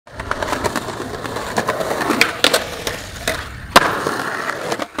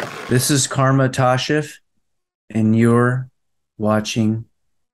This is Karma Tsocheff, and you're watching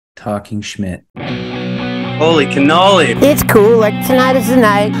Talkin Schmit. Holy cannoli. It's cool, like tonight is the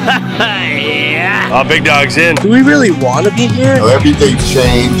night. Yeah. Oh, big dog's in. Do we really want to be here? So everything's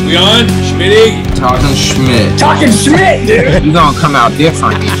changed. We on? Schmitty? Talkin Schmit. Talkin Schmit, dude. You gonna come out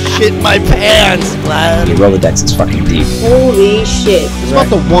different. Shit my pants, lad. Your Rolodex is fucking deep. Holy shit. It's about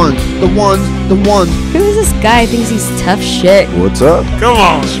the ones. Who is this guy? Thinks he's tough shit. What's up? Come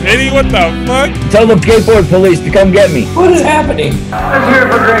on, Schmitty, what the fuck? Tell the skateboard police to come get me. What is happening? I'm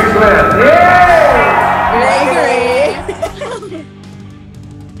here for Chrysler. Yay!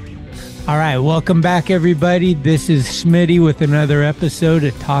 All right, welcome back, everybody. This is Schmitty with another episode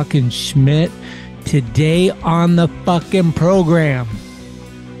of Talkin Schmit. Today on the fucking program,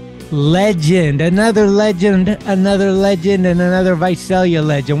 another legend, and another Visalia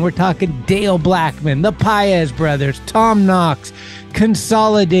legend. We're talking Dale Blackman, the Paez brothers, Tom Knox,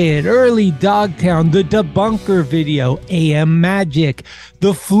 Consolidated, early Dogtown, the Debunker video, AM Magic,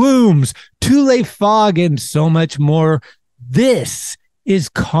 the Flumes, Thule Fog, and so much more. This is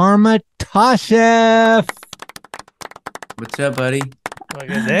Karma Tsocheff. What's up, buddy? Look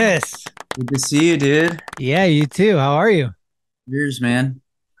at this. Good to see you, dude. Yeah, you too. How are you? Cheers, man.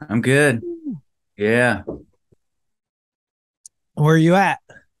 I'm good. Yeah. Where are you at?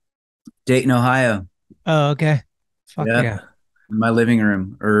 Dayton, Ohio. Oh, okay. Fuck yeah. In my living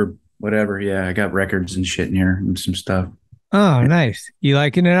room or whatever. Yeah, I got records and shit in here and some stuff. Oh, nice. You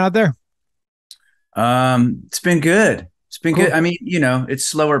liking it out there? It's been good. It's been Cool. good. I mean, it's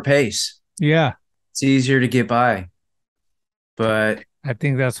slower pace. Yeah. It's easier to get by. But I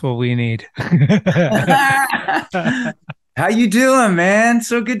think that's what we need. how you doing, man?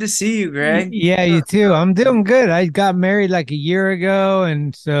 So good to see you, Greg. Yeah, you too. I'm doing good. I got married like a year ago,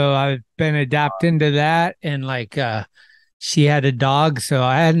 and so I've been adapting to that. And she had a dog, so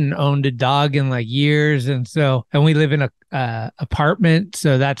I hadn't owned a dog in like years, and we live in a apartment,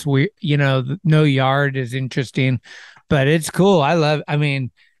 so that's weird. No yard is interesting, but it's cool.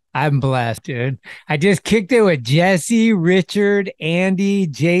 I'm blessed, dude. I just kicked it with Jesse, Richard, Andy,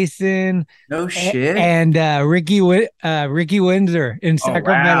 Jason. No shit. And Ricky Windsor in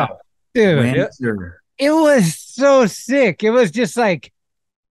Sacramento. Wow. Dude, Windsor. it was so sick. It was just like,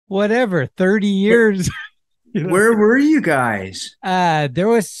 whatever, 30 years. Where were you guys? There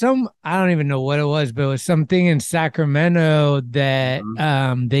was I don't even know what it was, but it was something in Sacramento that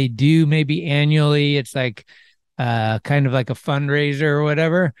they do maybe annually. It's like kind of like a fundraiser or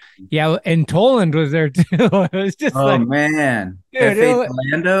whatever. Yeah, and Toland was there too. It was just man. Dude,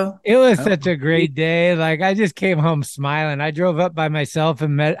 Orlando. It was such a great day. Like, I just came home smiling. I drove up by myself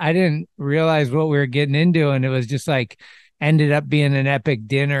and I didn't realize what we were getting into, and it was just like ended up being an epic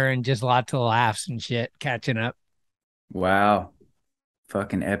dinner and just lots of laughs and shit catching up. Wow.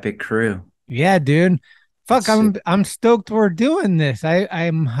 Fucking epic crew. Yeah, dude. Fuck, I'm stoked we're doing this.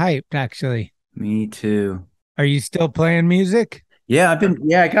 I'm hyped, actually. Me too. Are you still playing music? Yeah, I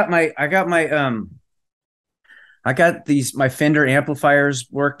got my Fender amplifiers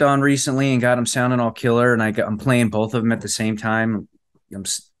worked on recently and got them sounding all killer, and I'm playing both of them at the same time. I'm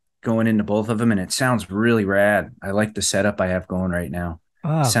going into both of them, and it sounds really rad. I like the setup I have going right now.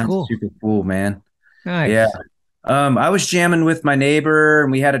 Oh, sounds cool. super cool, man. Nice. Yeah. I was jamming with my neighbor,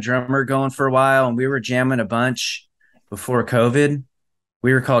 and we had a drummer going for a while, and we were jamming a bunch before COVID.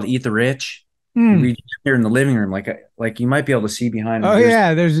 We were called Eat the Rich. We jammed here in the living room, like you might be able to see behind. Oh,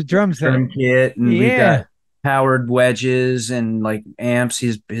 yeah, there's a drum set. Drum kit, and we've got powered wedges and like amps.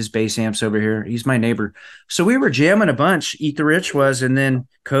 His bass amps over here. He's my neighbor. So we were jamming a bunch. Eat the Rich was, and then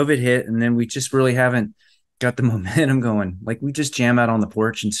COVID hit, and then we just really haven't got the momentum going. Like, we just jam out on the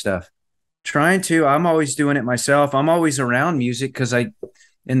porch and stuff. Trying to. I'm always doing it myself. I'm always around music because in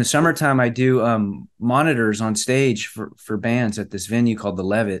the summertime I do monitors on stage for bands at this venue called the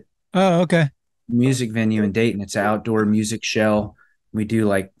Levitt. Oh, okay. Music venue in Dayton. It's an outdoor music shell. We do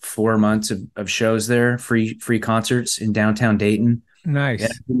like 4 months of shows there, free concerts in downtown Dayton.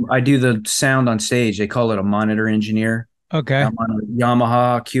 Nice. And I do the sound on stage. They call it a monitor engineer. Okay. I'm on a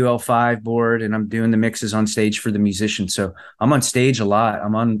Yamaha QL5 board, and I'm doing the mixes on stage for the musicians. So I'm on stage a lot.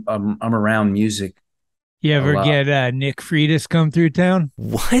 I'm around music. You ever get Nick Freitas come through town?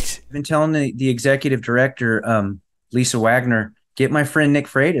 What? I've been telling the executive director, Lisa Wagner, get my friend Nick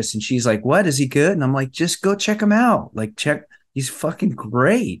Freitas, and she's like, "What? Is he good?" And I'm like, "Just go check him out. Like, he's fucking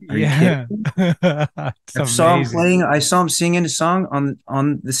great." Are you kidding? I saw him playing. I saw him singing a song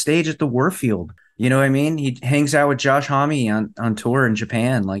on the stage at the Warfield. You know what I mean? He hangs out with Josh Homme on tour in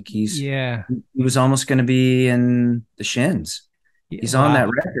Japan. Like, he was almost going to be in the Shins. He's on that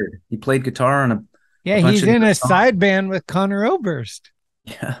record. He played guitar on a he's in a side band with Connor Oberst.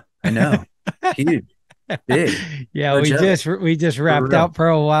 Yeah. I know. Huge. Big. Yeah, So we jealous. just For wrapped real. out for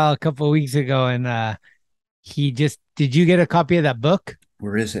a while a couple of weeks ago, and did you get a copy of that book?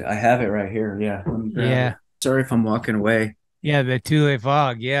 Where is it? I have it right here. Yeah. Let me grab it. Yeah, Sorry if I'm walking away. yeah, the Thule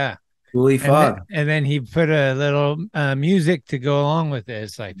Fog, yeah. Thule Fog. And then he put a little music to go along with it.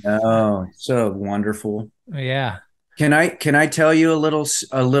 It's like, Oh, so wonderful. yeah, Can I tell you a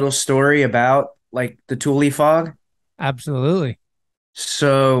little story about like the Thule Fog? absolutely.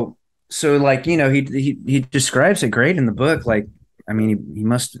 So like he describes it great in the book. Like I mean he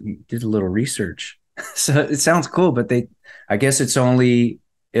did a little research. So it sounds cool, but I guess it only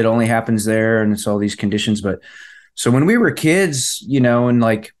happens there and it's all these conditions. But so when we were kids, in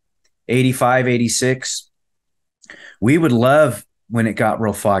like 85, 86, we would love when it got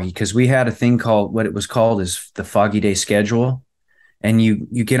real foggy because we had a thing called what it was called is the foggy day schedule. And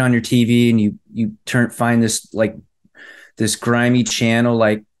you get on your TV and you find this grimy channel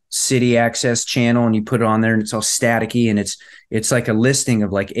like city access channel and you put it on there and it's all staticky and it's like a listing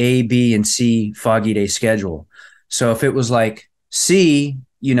of like A, B, and C foggy day schedule. So if it was like C,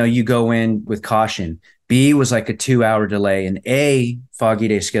 you go in with caution. B was like a 2-hour delay, and A foggy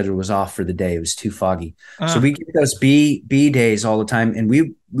day schedule was off for the day. It was too foggy. So we get those B days all the time, and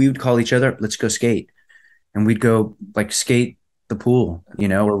we would call each other, let's go skate. And we'd go like skate the pool,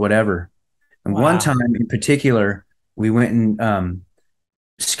 or whatever. And one time in particular, we went and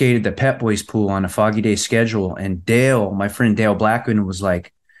skated the Pep Boys pool on a foggy day schedule. And my friend Dale Blackman was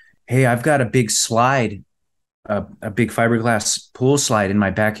like, hey, I've got a big slide, a big fiberglass pool slide in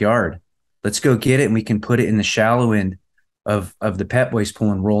my backyard. Let's go get it and we can put it in the shallow end of the Pep Boys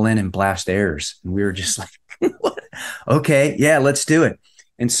pool and roll in and blast airs. And we were just like, what? Okay, yeah, let's do it.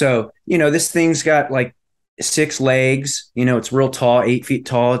 And so, this thing's got like 6 legs, it's real tall, 8 feet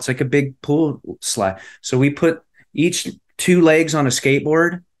tall. It's like a big pool slide. So we put each 2 legs on a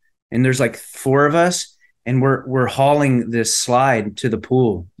skateboard and there's like 4 of us and we're hauling this slide to the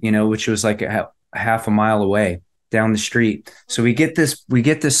pool, which was like a half a mile away down the street. So we get this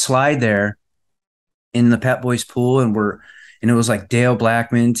slide there in the Pep Boys pool and it was like Dale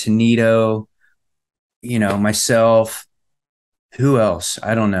Blackman, Tonito, myself, who else?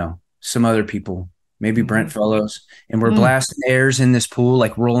 I don't know. Some other people, maybe Brent Fellows. And we're blasting airs in this pool,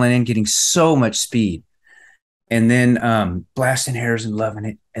 like rolling in, getting so much speed. And then blasting airs and loving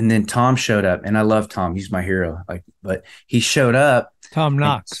it. And then Tom showed up, and I love Tom. He's my hero. But he showed up. Tom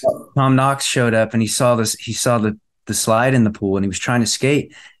Knox. Tom Knox showed up, and he saw the slide in the pool, and he was trying to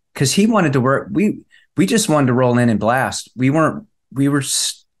skate because he wanted to work. We just wanted to roll in and blast. We were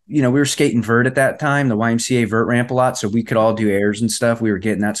skating vert at that time, the YMCA vert ramp a lot, so we could all do airs and stuff. We were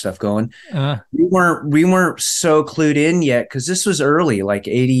getting that stuff going. We weren't so clued in yet because this was early, like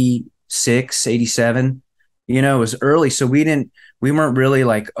 86, 87. It was early, so we weren't really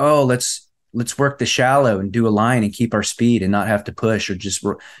like, oh, let's work the shallow and do a line and keep our speed and not have to push or just,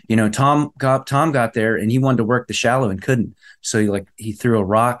 Tom got there and he wanted to work the shallow and couldn't. So he threw a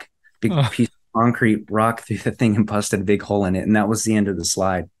rock, piece of concrete rock through the thing and busted a big hole in it. And that was the end of the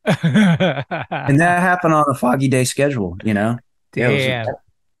slide. And that happened on a foggy day schedule, Damn. Yeah,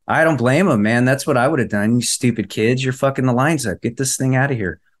 I don't blame him, man. That's what I would have done. You stupid kids, you're fucking the lines up. Get this thing out of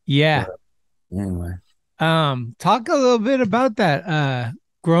here. Yeah. But anyway. Talk a little bit about that.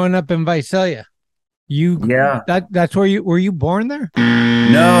 Growing up in Visalia. That's where were you born there?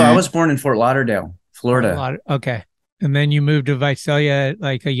 No, I was born in Fort Lauderdale, Florida. Okay. And then you moved to Visalia at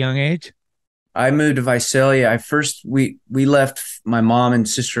like a young age? I moved to Visalia. We left, my mom and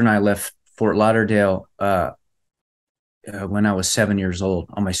sister and I left Fort Lauderdale when I was 7 years old.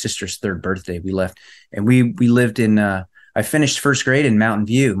 On my sister's 3rd birthday, we left. And we lived in I finished 1st grade in Mountain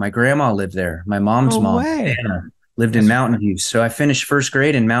View. My grandma lived there. My mom's mom Anna, lived in Mountain View. So I finished 1st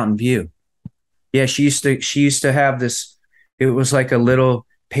grade in Mountain View. Yeah, she used to have this. It was like a little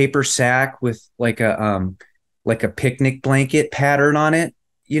paper sack with like a picnic blanket pattern on it,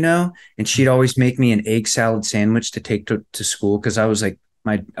 and she'd always make me an egg salad sandwich to take to school because I was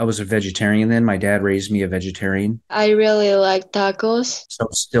I was a vegetarian then. My dad raised me a vegetarian. I really like tacos. So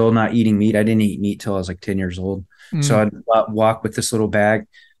I'm still not eating meat. I didn't eat meat till I was like 10 years old. So I'd walk with this little bag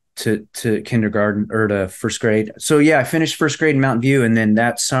to kindergarten or to 1st grade. So yeah, I finished 1st grade in Mountain View. And then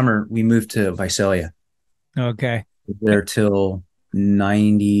that summer we moved to Visalia. Okay. There till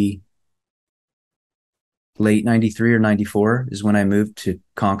late 93 or 94 is when I moved to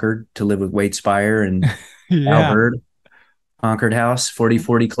Concord to live with Wade Speyer and Albert. Concord House,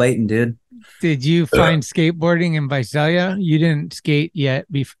 4040 Clayton, dude. Did you find skateboarding in Visalia? You didn't skate yet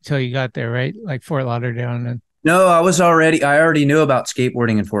until you got there, right? Like Fort Lauderdale and then. No, I already knew about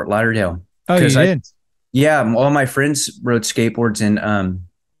skateboarding in Fort Lauderdale. Oh, you did? Yeah, all my friends rode skateboards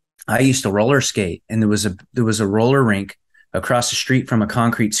I used to roller skate, and there was a roller rink across the street from a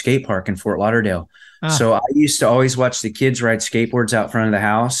concrete skate park in Fort Lauderdale. So I used to always watch the kids ride skateboards out front of the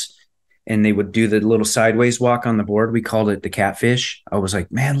house, and they would do the little sideways walk on the board. We called it the catfish. I was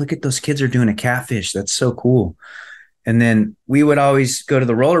like, man, look at those kids are doing a catfish. That's so cool. And then we would always go to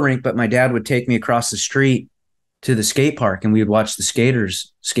the roller rink, but my dad would take me across the street to the skate park, and we would watch the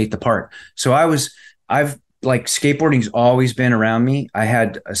skaters skate the park. So I've like, skateboarding's always been around me. I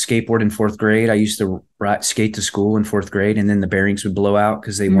had a skateboard in 4th grade. I used to skate to school in 4th grade, and then the bearings would blow out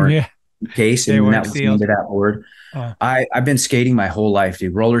because they weren't encased, and that was the end of that board. I've been skating my whole life,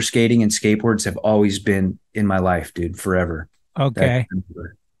 dude. Roller skating and skateboards have always been in my life, dude, forever. Okay.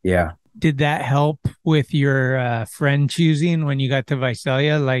 Yeah. Did that help with your friend choosing when you got to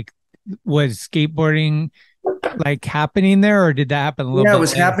Visalia? Like, was skateboarding like happening there, or did that happen a little bit? Yeah, it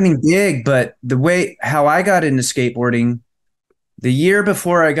was happening big, but how I got into skateboarding, the year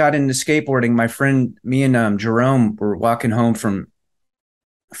before I got into skateboarding, my friend, me and Jerome were walking home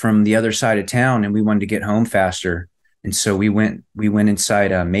from the other side of town, and we wanted to get home faster. And so we went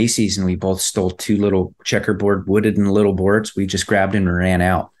inside Macy's, and we both stole 2 little checkerboard wooden little boards. We just grabbed them and ran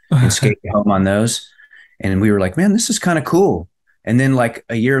out and skated home on those. And we were like, man, this is kind of cool. And then like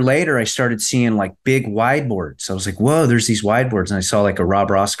a year later, I started seeing like big wide boards. I was like, whoa, there's these wide boards. And I saw like a Rob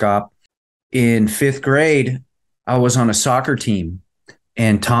Roscop. In 5th grade, I was on a soccer team,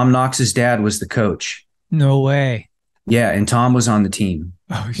 and Tom Knox's dad was the coach. No way. Yeah. And Tom was on the team.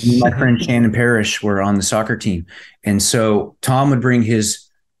 Oh, shit. My friend Shannon Parrish were on the soccer team. And so Tom would bring his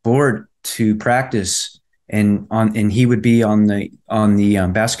board to practice, and he would be on the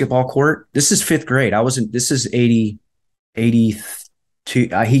basketball court. This is 5th grade. This is 82.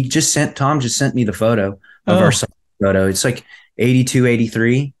 Tom just sent me the photo of our photo. It's like 82,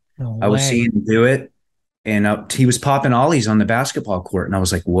 83. No I was way. seeing him do it, and he was popping ollies on the basketball court. And I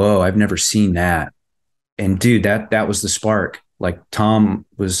was like, whoa, I've never seen that. And dude, that was the spark. Like, Tom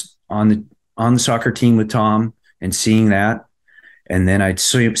was on the soccer team with Tom, and seeing that. And then I'd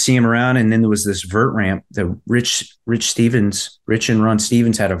see him around. And then there was this vert ramp. The Rich and Ron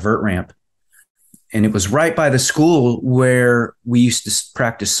Stevens had a vert ramp. And it was right by the school where we used to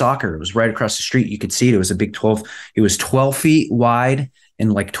practice soccer. It was right across the street. You could see it. It was a big 12. It was 12 feet wide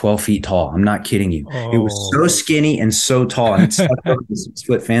and like 12 feet tall. I'm not kidding you. It was so skinny and so tall. And it's stuck over this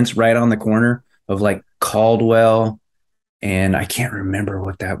 6-foot fence right on the corner of like Caldwell. And I can't remember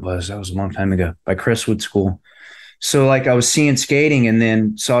what that was. That was a long time ago, by Crestwood School. So like, I was seeing skating, and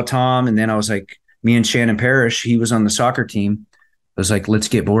then saw Tom. And then I was like, me and Shannon Parrish, he was on the soccer team. I was like, let's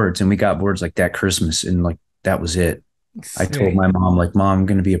get boards. And we got boards like that Christmas. And like, that was it. I told my mom, like, Mom, I'm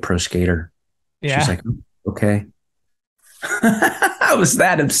going to be a pro skater. Yeah. She's like, okay. I was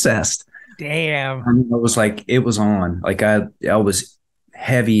that obsessed. Damn. I mean, I was like, it was on. Like, I was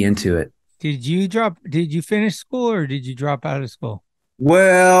heavy into it. Did you finish school, or did you drop out of school?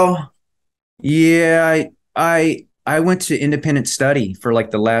 Well, yeah, I went to independent study for like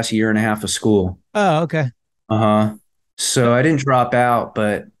the last year and a half of school. Oh, okay. So I didn't drop out,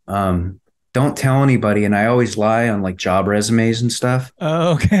 but don't tell anybody. And I always lie on like job resumes and stuff.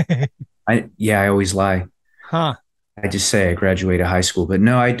 Oh, okay. I always lie. Huh. I just say I graduated high school, but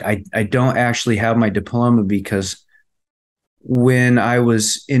no, I don't actually have my diploma, because when I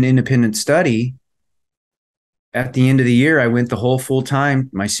was in independent study, at the end of the year, I went the whole full time,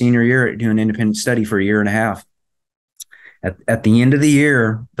 my senior year, doing independent study for a year and a half. At the end of the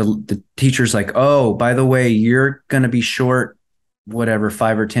year, the teacher's like, oh, by the way, you're going to be short, whatever,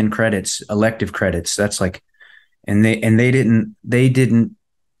 5 or 10 credits, elective credits. That's like, and they didn't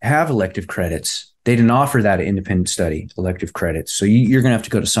have elective credits. They didn't offer that at independent study, elective credits. So you're going to have to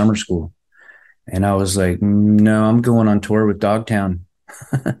go to summer school. And I was like, no, I'm going on tour with Dogtown.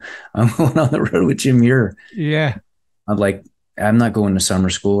 I'm going on the road with Jim Muir. Yeah. I'm like, I'm not going to summer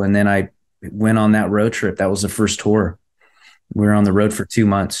school. And then I went on that road trip. That was the first tour. We were on the road for 2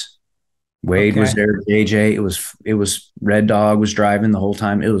 months. Wade was there, JJ. It was Red Dog was driving the whole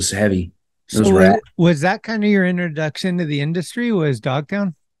time. It was heavy. Was that kind of your introduction to the industry? Was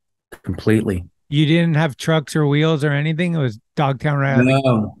Dogtown? Completely. You didn't have trucks or wheels or anything? It was Dogtown rally?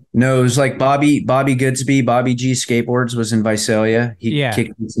 No, it was like Bobby Goodsby, Bobby G Skateboards was in Visalia. He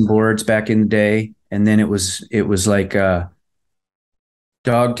kicked some boards back in the day. And then it was like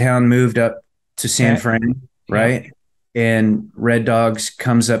Dogtown moved up to San Fran, right? Yeah. And Red Dogs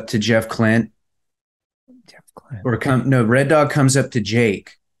comes up to Jeff Clint. Red Dog comes up to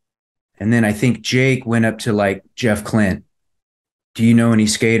Jake. And then I think Jake went up to like Jeff Clint. Do you know any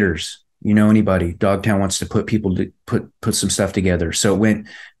skaters? You know anybody? Dogtown wants to put some stuff together. So it went,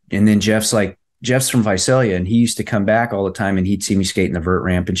 and then Jeff's like, Jeff's from Visalia, and he used to come back all the time, and he'd see me skating the vert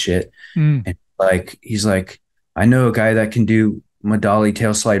ramp and shit. And like, he's like, I know a guy that can do Modali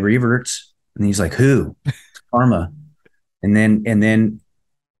tail slide reverts. And he's like, who? It's Karma. And then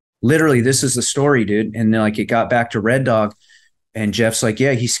literally, this is the story, dude. And then like it got back to Red Dog, and Jeff's like,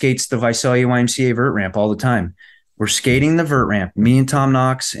 yeah, he skates the Visalia YMCA vert ramp all the time. We're skating the vert ramp, me and Tom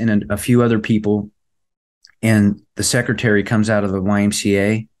Knox and a few other people. And the secretary comes out of the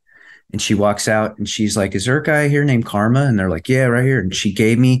YMCA, and she walks out, and she's like, is there a guy here named Karma? And they're like, yeah, right here. And she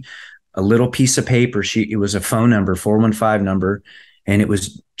gave me a little piece of paper. It was a phone number, 415 number, and it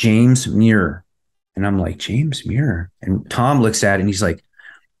was James Muir. And I'm like, James Muir? And Tom looks at it, and he's like,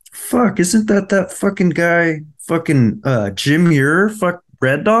 fuck, isn't that fucking guy, fucking Jim Muir, fuck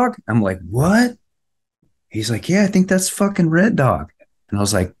Red Dog? I'm like, what? He's like, yeah, I think that's fucking Red Dog. And I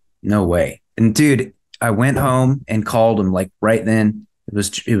was like, no way. And dude, I went home and called him like right then.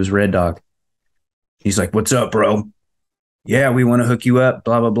 It was Red Dog. He's like, what's up, bro? Yeah, we want to hook you up,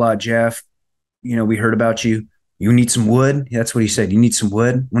 blah, blah, blah, Jeff. You know, we heard about you. You need some wood? That's what he said. You need some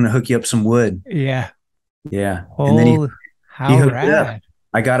wood? Want to hook you up some wood. Yeah. Yeah. And then he hooked it up.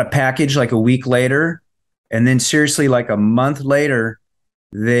 I got a package like a week later. And then seriously, like a month later,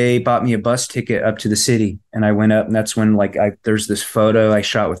 they bought me a bus ticket up to the city. And I went up, and that's when like there's this photo I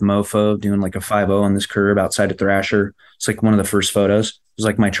shot with Mofo doing like a 5-0 on this curb outside of Thrasher. It's like one of the first photos. It was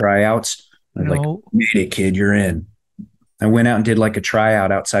like my tryouts. I was like, made it, kid, you're in. I went out and did like a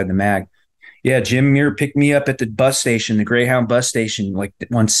tryout outside the mag. Yeah, Jim Muir picked me up at the bus station, the Greyhound bus station, like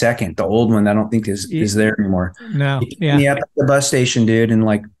 1 second. The old one I don't think is there anymore. No, he picked me up at the bus station, dude, and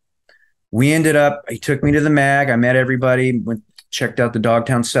like we ended up. He took me to the mag. I met everybody, checked out the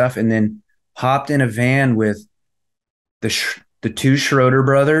Dogtown stuff, and then hopped in a van with the two Schroeder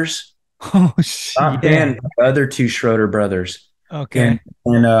brothers. Oh shit! And the other two Schroeder brothers. Okay.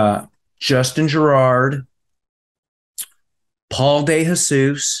 And Justin Gerard, Paul De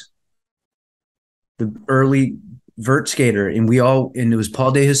Jesus, the early vert skater, and it was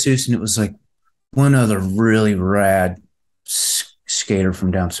Paul De Jesus, and it was like one other really rad skater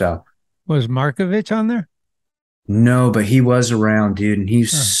from down south. Was Markovich on there? No, but he was around, dude, and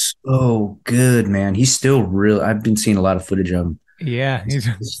he's so good, man. He's still real. I've been seeing a lot of footage of him. Yeah, his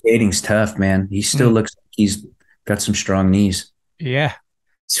skating's tough, man. He still looks like he's got some strong knees. Yeah,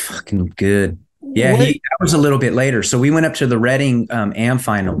 it's fucking good. Yeah, that was a little bit later. So we went up to the Reading AM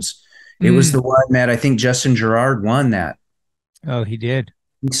finals. It was the one that I think Justin Gerard won that. Oh, he did.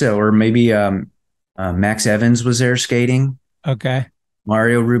 I think so, or maybe Max Evans was there skating. Okay.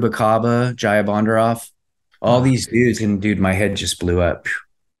 Mario Rubacaba, Jaya Bondaroff, all these dudes, and dude, my head just blew up.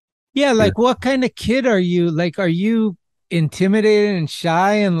 Yeah, like what kind of kid are you? Like, are you intimidated and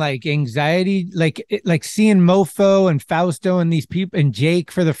shy and like anxiety, like seeing Mofo and Fausto and these people and Jake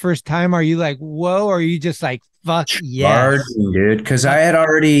for the first time? Are you like, whoa? Or are you just like, fuck yeah, dude? Because I had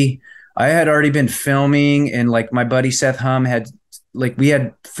already been filming, and like my buddy Seth Hum we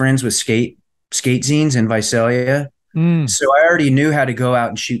had friends with skate zines in Visalia, so I already knew how to go out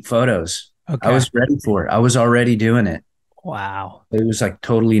and shoot photos. Okay. I was ready for it. I was already doing it. Wow, it was like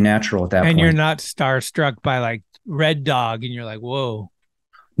totally natural at that point. And you're not starstruck by like Red Dog, and you're like, whoa.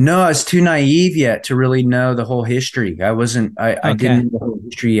 No, I was too naive yet to really know the whole history. I didn't know the whole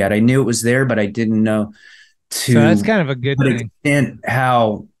history yet. I knew it was there, but I didn't know so that's kind of a good thing. And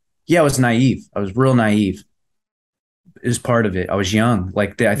how, I was naive. I was real naive. Is part of it. I was young.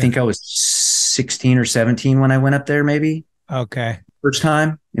 Like I think I was 16 or 17 when I went up there, maybe. Okay. First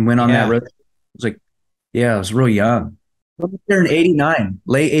time, and went on that road. I was like, I was real young. I was there in 89.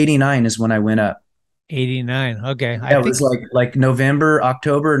 Late 89 is when I went up. 89. Okay. Yeah, it was like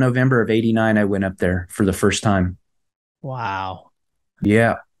October, November of 89. I went up there for the first time. Wow.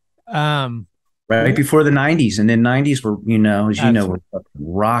 Yeah. Right before the 90s, and then 90s were, we're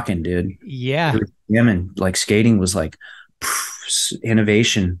rocking, dude. Yeah. And like skating was like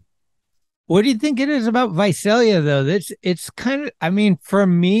innovation. What do you think it is about Visalia though? It's kind of, I mean, for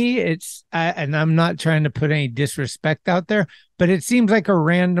me, and I'm not trying to put any disrespect out there, but it seems like a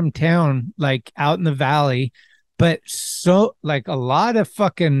random town, like out in the valley, but so like a lot of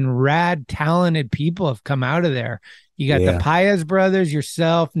fucking rad, talented people have come out of there. You got the Paez brothers,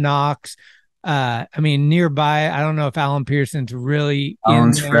 yourself, Knox. I mean, nearby, I don't know if Alan Pearson's really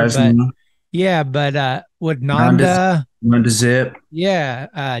in there, but with Nanda Zip,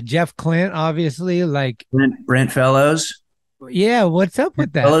 Jeff Clint, obviously, like Brent Fellows. Yeah, what's up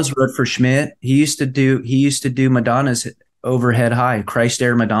with that? Fellows wrote for Schmidt. He used to do Madonna's overhead high, Christ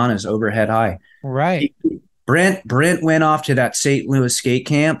Air Madonna's overhead high. Right. Brent went off to that St. Louis skate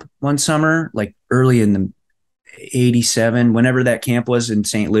camp one summer, like early in the 87, whenever that camp was in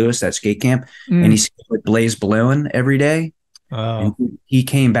St. Louis, that skate camp, and he skated with Blaze Blowin every day. Oh, and he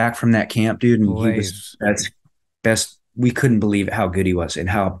came back from that camp, dude, and Blaze. he was that's best. We couldn't believe how good he was and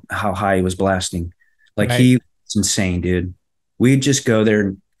how high he was blasting. Like Right. he was insane, dude. We'd just go there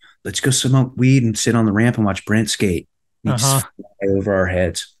and let's go smoke weed and sit on the ramp and watch Brent skate. He'd just fly over our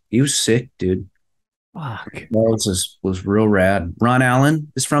heads. He was sick, dude. Fuck. Was real rad. Ron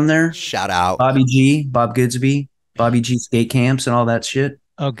Allen is from there. Shout out. Bobby G, Bob Goodsby, Bobby G skate camps and all that shit.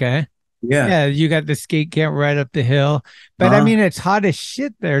 Okay. Yeah. Yeah, you got the skate camp right up the hill. But I mean, it's hot as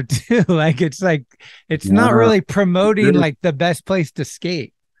shit there too. Like it's not really promoting like the best place to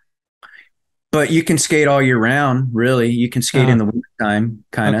skate. But you can skate all year round, really. You can skate in the wintertime,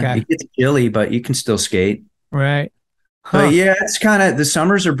 kind of. Okay. It gets chilly, but you can still skate. Right. But yeah, it's kind of, the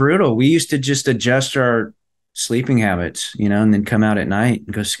summers are brutal. We used to just adjust our sleeping habits, and then come out at night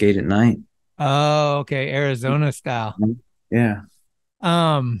and go skate at night. Oh, okay. Arizona style. Yeah.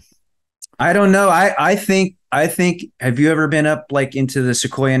 I don't know. I think, have you ever been up like into the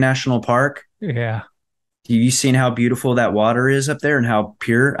Sequoia National Park? Yeah. Have you seen how beautiful that water is up there and how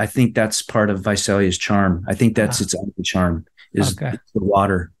pure? I think that's part of Visalia's charm. I think that's its only charm is the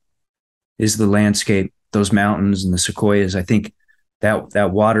water, is the landscape, those mountains and the sequoias. I think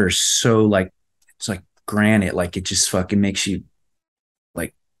that water is so like, it's like granite. Like it just fucking makes you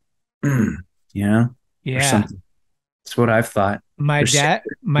like, Yeah. Or something. That's what I've thought. My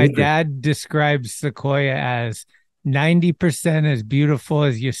dad describes Sequoia as 90% as beautiful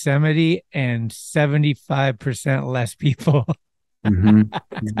as Yosemite and 75% less people.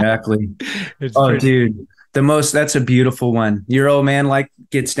 Exactly. It's dude, that's a beautiful one. Your old man like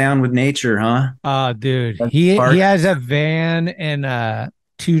gets down with nature, huh? Oh, dude, he has a van and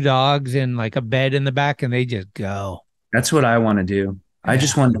 2 dogs and like a bed in the back, and they just go. That's what I want to do. I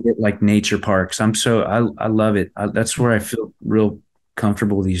just want to get like nature parks. I love it. That's where I feel real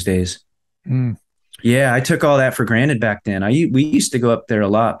comfortable these days. Yeah, I took all that for granted back then. We used to go up there a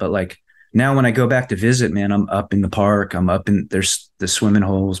lot, but like now when I go back to visit, man, I'm up in the park. There's the swimming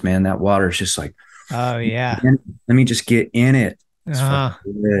holes, man. That water is just like, oh yeah. Let me just get in it. It's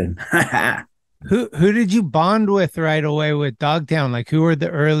good. Who did you bond with right away with Dogtown? Like who were the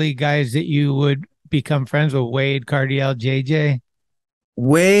early guys that you would become friends with? Wade, Cardiel, JJ?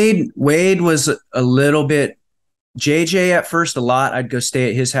 Wade was a little bit, JJ at first a lot. I'd go stay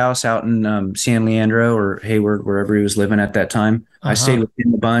at his house out in San Leandro or Hayward, wherever he was living at that time. I stayed with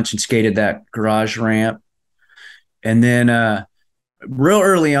him a bunch and skated that garage ramp. And then real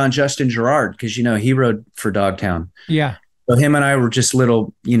early on, Justin Gerard, because he rode for Dogtown. Yeah. So him and I were just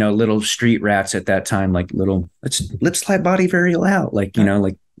little street rats at that time, like little let's slide body varial out, like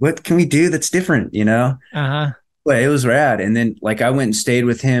like what can we do that's different, But it was rad. And then like I went and stayed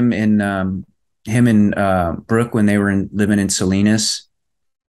with him and Brooke when they were living in Salinas,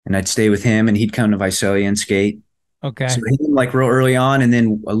 and I'd stay with him and he'd come to Visalia and skate. Okay. So him like real early on, and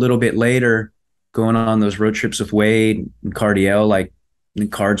then a little bit later going on those road trips with Wade and Cardiel, like the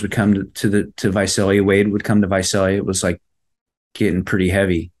cards would come to Visalia. Wade would come to Visalia. It was like getting pretty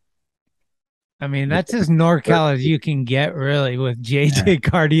heavy. I mean, that's as NorCal as you can get, really, with JJ,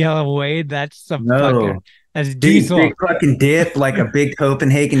 Cardiel, and Wade. That's that's diesel. Big fucking dip, like a big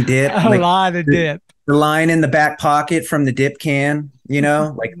Copenhagen dip. A lot of dip. The line in the back pocket from the dip can,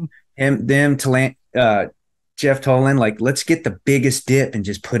 like Jeff Tolan, like, let's get the biggest dip and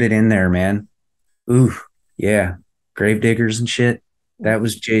just put it in there, man. Ooh, yeah. Gravediggers and shit. That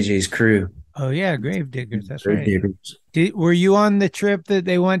was JJ's crew. Oh, yeah, Gravediggers. That's Gravediggers. Right. Were you on the trip that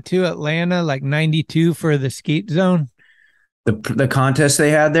they went to Atlanta, like 92 for the skate zone? The contest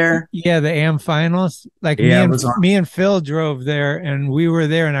they had there? Yeah, the AM finals. Like me and Phil drove there, and we were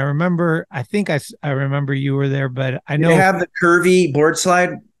there. And I remember, I remember you were there, but I know they have the curvy board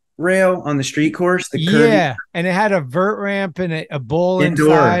slide rail on the street course. Yeah, and it had a vert ramp and a bowl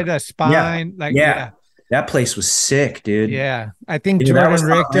inside, a spine. That place was sick, dude. Yeah, I think Jordan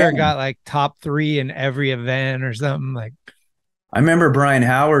Richter got like top 3 in every event or something. Like, I remember Brian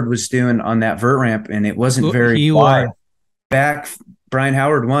Howard was doing on that vert ramp, and it wasn't very wide. Brian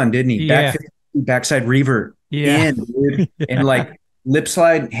Howard won, didn't he? Yeah. Backside revert. Yeah. Dude. And like lip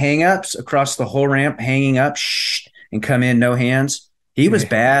slide hang-ups across the whole ramp, hanging up, and come in, no hands. He was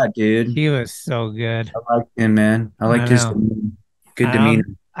bad, dude. He was so good. I liked him, man. I liked his good demeanor.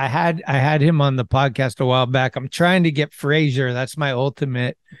 I had him on the podcast a while back. I'm trying to get Frazier. That's my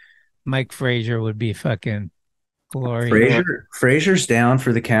ultimate. Mike Frazier would be fucking glory. Frazier's down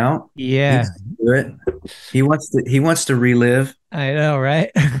for the count. Yeah. He wants to relive. I know,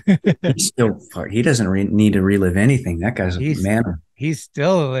 right? He doesn't need to relive anything. That guy's a man. He's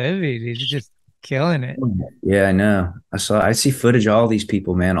still living. He's just killing it. Yeah, I know. I see footage of all these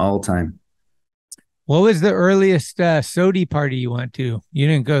people, man, all the time. What was the earliest Sodi party you went to? You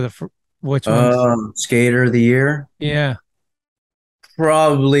didn't go which ones? Skater of the year. Yeah.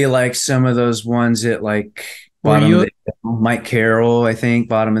 Probably like some of those ones at like bottom of the hill. Mike Carroll, I think,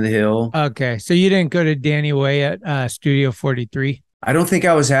 bottom of the hill. Okay. So you didn't go to Danny Way at Studio 43? I don't think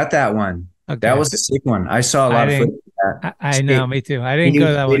I was at that one. Okay. That was a sick one. I saw a lot of footage of that. I know, me too. I didn't go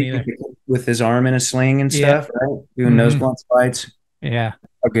to that one either. With his arm in a sling and stuff, right? Doing nose blunt slides. Yeah.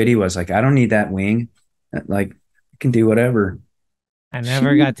 How good he was. Like, I don't need that wing. Like, I can do whatever. I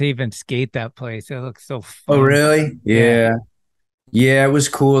never got to even skate that place. It looks so fun. Oh, really? Yeah. Yeah, it was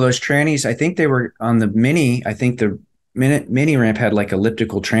cool. Those trannies, I think they were on the mini. I think the mini ramp had like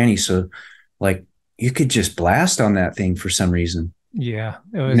elliptical trannies. So, like, you could just blast on that thing for some reason. Yeah,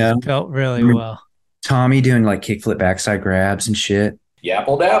 it felt really well. Tommy doing like kickflip backside grabs and shit.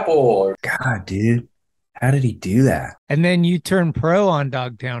 Yapple dapple. God, dude. How did he do that? And then you turned pro on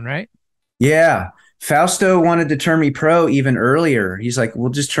Dogtown, right? Yeah. Fausto wanted to turn me pro even earlier. He's like,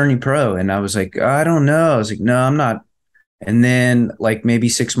 we'll just turn you pro. And I was like, I don't know. I was like, no, I'm not. And then like maybe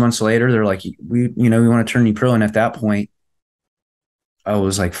 6 months later, they're like, we want to turn you pro. And at that point, I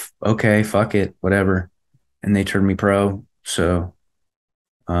was like, okay, fuck it, whatever. And they turned me pro. So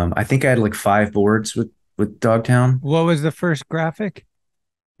I think I had like 5 boards with Dogtown. What was the first graphic?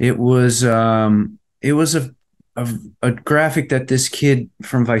 It was a graphic that this kid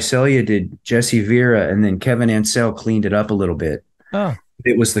from Visalia did, Jesse Vera, and then Kevin Ansell cleaned it up a little bit. Oh,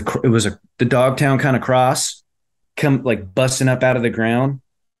 it was the Dogtown kind of cross, come like busting up out of the ground,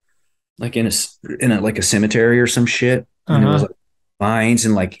 like in a like a cemetery or some shit. And it was like vines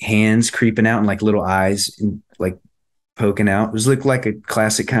and like hands creeping out and like little eyes and like poking out. It was looked like a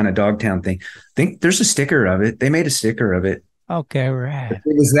classic kind of Dogtown thing. I think there's a sticker of it. They made a sticker of it. Okay, right. It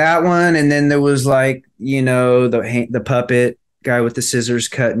was that one, and then there was like the puppet guy with the scissors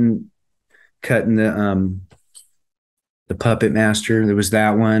cutting the puppet master. There was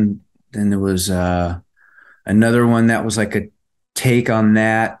that one. Then there was another one that was like a take on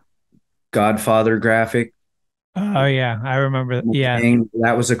that Godfather graphic. Oh yeah, I remember. Yeah,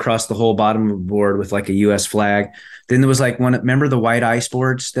 that was across the whole bottom of the board with like a U.S. flag. Then there was like one. Remember the white ice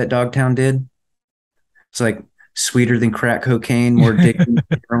boards that Dogtown did? It's like sweeter than crack cocaine, more dick than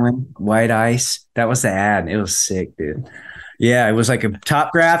heroin, white ice. That was the ad. It was sick, dude. Yeah, it was like a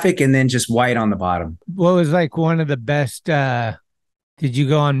top graphic and then just white on the bottom. What was like one of the best? Did you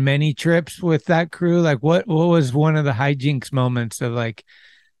go on many trips with that crew? Like what was one of the hijinks moments of like?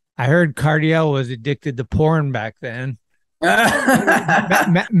 I heard Cardiel was addicted to porn back then.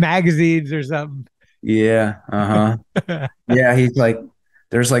 Magazines or something. Yeah. Yeah, he's like,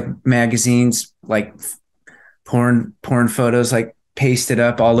 there's like magazines, like porn photos, like pasted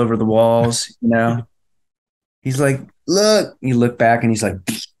up all over the walls. He's like, look. You look back and he's like,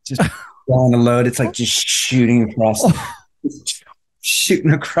 just on the load. It's like just shooting across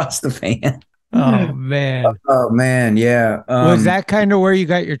the van. Oh man. Yeah. Was that kind of where you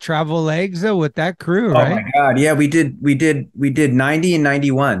got your travel legs though with that crew, right? Oh my God. Yeah, we did 90 and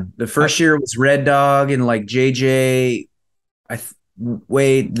 91. The first year was Red Dog and like JJ.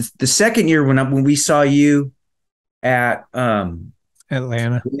 Wade. The second year when we saw you at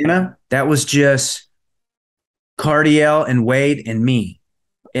Atlanta, that was just Cardiel and Wade and me.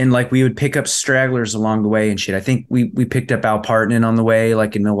 And like we would pick up stragglers along the way and shit. I think we picked up Al Partinen on the way,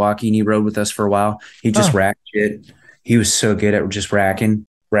 like in Milwaukee, and he rode with us for a while. He just racked shit. He was so good at just racking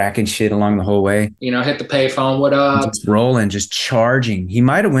shit along the whole way. Hit the payphone. What up? Just rolling, just charging. He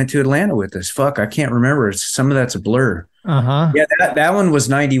might have went to Atlanta with us. Fuck, I can't remember. Some of that's a blur. Yeah, that one was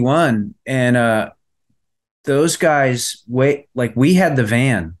 91, and those guys we had the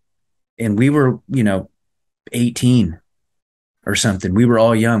van, and we were 18. Or something. We were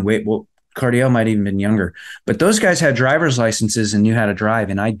all young. Cardiel might even been younger, but those guys had driver's licenses and knew how to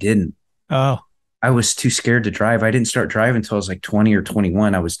drive, and I didn't. Oh, I was too scared to drive. I didn't start driving until I was like 20 or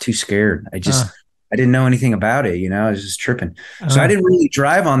 21. I was too scared. I didn't know anything about it. I was just tripping. So I didn't really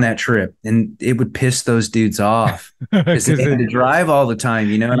drive on that trip, and it would piss those dudes off because they had to drive all the time.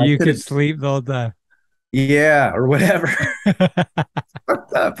 And you could sleep the whole time. Yeah, or whatever.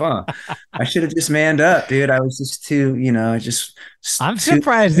 Fucked up, huh? I should have just manned up, dude. I was just too, I'm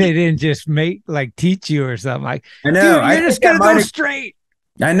surprised they didn't just teach you or something. Like, I know, dude, you're just gonna go straight.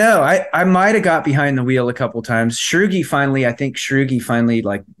 I know. I might have got behind the wheel a couple times. Shrugi finally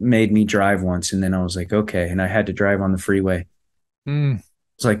like made me drive once, and then I was like, okay, and I had to drive on the freeway.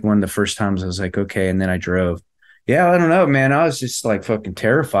 It's like one of the first times I was like, okay, and then I drove. Yeah, I don't know, man. I was just like fucking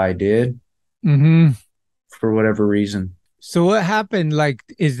terrified, dude. For whatever reason. So what happened? Like,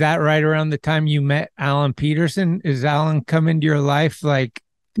 is that right around the time you met Alan Peterson? Is Alan come into your life like,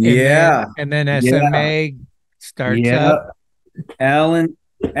 Yeah. and then Yeah. SMA starts Yeah. up?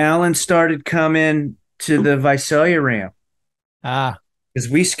 Alan started coming to the Visalia ramp Ah, because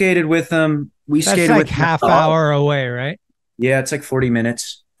we skated with him. We that's skated like with him. half hour away, right? Yeah, it's like 40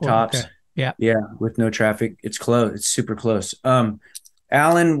 minutes tops. Okay. Yeah. Yeah, with no traffic. It's close. It's super close.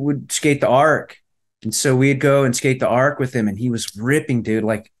 Alan would skate the arc. And so we'd go and skate the arc with him, and he was ripping, dude.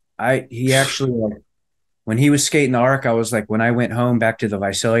 Like he actually like when he was skating the arc, I was like, when I went home back to the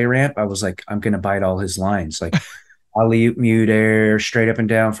Visalia ramp, I was like, I'm gonna bite all his lines. Like alley-oop mute air, straight up and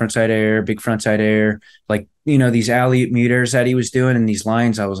down, frontside air, big frontside air. Like, these alley-oop mute airs that he was doing and these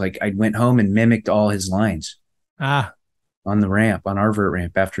lines, I was like, I went home and mimicked all his lines. On the ramp, on our vert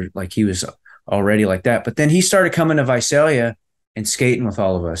ramp, after like he was already like that. But then he started coming to Visalia and skating with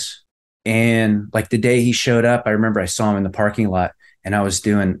all of us. And like the day he showed up, I remember I saw him in the parking lot, and I was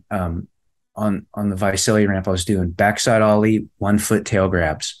doing on the Visalia ramp, I was doing backside ollie, 1 foot tail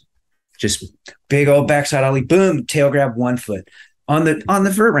grabs. Just big old backside ollie, boom, tail grab, 1 foot on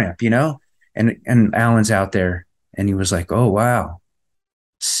the vert ramp, And Alan's out there, and he was like, "Oh wow,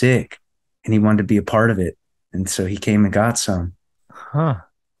 sick," and he wanted to be a part of it, and so he came and got some. Huh.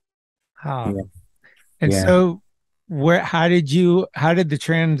 How? Yeah. And Yeah. so, how did the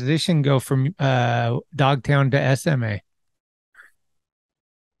transition go from Dogtown to SMA?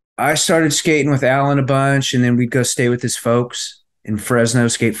 I started skating with Alan a bunch, and then we'd go stay with his folks in Fresno,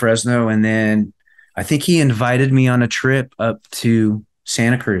 skate Fresno, and then I think he invited me on a trip up to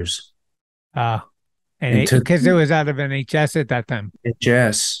Santa Cruz. And because it was out of NHS at that time.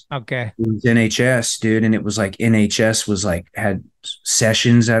 NHS. Okay. It was NHS, dude, and it was like NHS was like had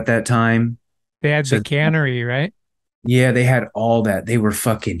sessions at that time. They had the cannery, right? Yeah, they had all that. They were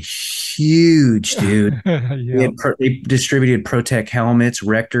fucking huge, dude. Yep. They distributed Protect helmets,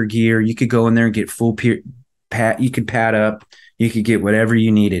 Rector gear. You could go in there and get full pat. You could pad up. You could get whatever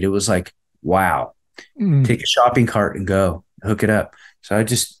you needed. It was like, wow. Take a shopping cart and go hook it up. I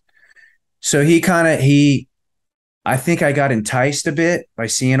think I got enticed a bit by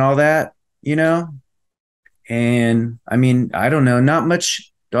seeing all that, and I mean, I don't know, not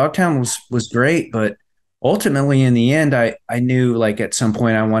much. Dogtown was great, but ultimately in the end, I knew like at some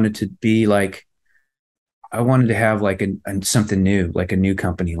point I wanted to be like, I wanted to have like something new, like a new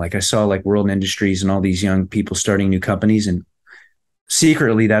company. Like I saw like World Industries and all these young people starting new companies, and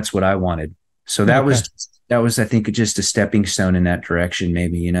secretly that's what I wanted. So that was, I think, just a stepping stone in that direction,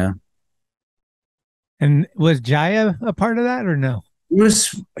 maybe, And was Jaya a part of that or no?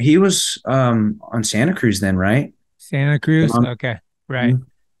 He was on Santa Cruz then, right? Santa Cruz? Okay. Right. Mm-hmm.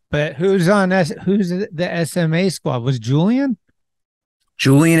 But who's the SMA squad? Was Julian?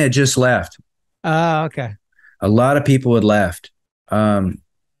 Julian had just left. Oh, okay. A lot of people had left. Yeah,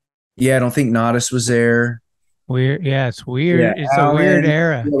 I don't think Nadas was there. Weird. Yeah, it's weird. Yeah, it's Alan, a weird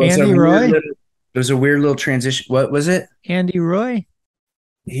era. Andy Roy? It was a weird little transition. What was it? Andy Roy?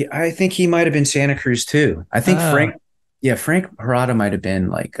 I think he might have been Santa Cruz too. I think Frank Harada might have been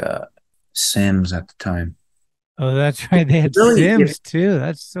like Sims at the time. Oh, that's right. They had Sims too.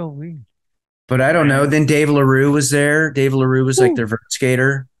 That's so weird. But I don't know. Then Dave LaRue was there. Dave LaRue was like their vert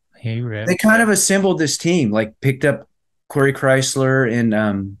skater. They kind of assembled this team, like picked up Corey Chrysler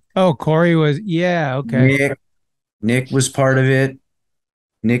and Corey was okay. Nick was part of it.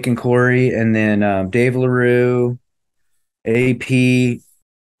 Nick and Corey, and then Dave LaRue, AP.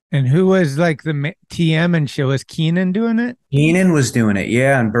 And who was like the TM and show? Was Keenan doing it? Keenan was doing it,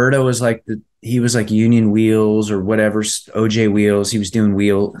 yeah. And Berto was like he was like Union Wheels or whatever, OJ Wheels. He was doing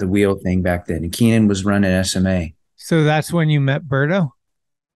the wheel thing back then. And Keenan was running SMA. So that's when you met Berto?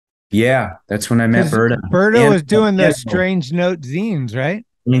 Yeah, that's when I met Berto. Berto was doing the Strange Note zines, right?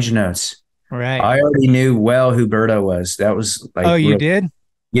 Strange Notes. Right. I already knew well who Berto was. That was like you did?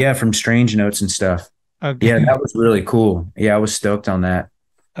 Yeah, from Strange Notes and stuff. Okay. Yeah, that was really cool. Yeah, I was stoked on that.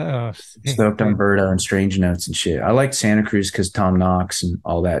 Oh, stoked on Berto and Strange Notes and shit. I liked Santa Cruz because Tom Knox and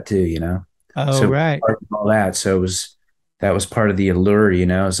all that too, Oh, so right. All that. So that was part of the allure,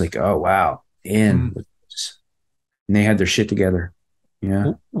 I was like, oh wow, and they had their shit together.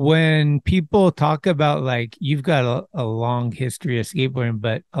 Yeah. When people talk about like you've got a long history of skateboarding,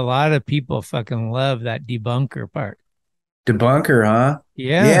 but a lot of people fucking love that debunker part. Debunker, huh?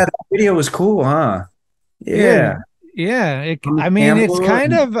 Yeah. Yeah, that video was cool, huh? Yeah. Yeah. It's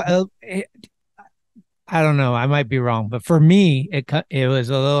kind of I don't know. I might be wrong, but for me, it was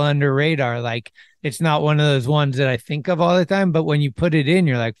a little under radar. Like it's not one of those ones that I think of all the time, but when you put it in,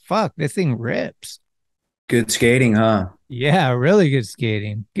 you're like, fuck, this thing rips. Good skating, huh? Yeah, really good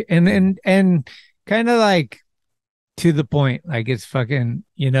skating. And kind of like to the point. Like it's fucking,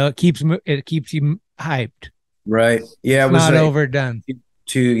 it keeps you hyped. Right. Yeah. It's not overdone.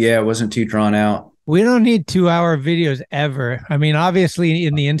 It wasn't too drawn out. We don't need 2-hour videos ever. I mean, obviously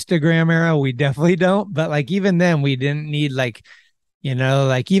in the Instagram era, we definitely don't, but like even then we didn't need like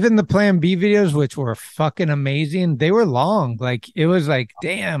even the Plan B videos, which were fucking amazing. They were long. Like it was like,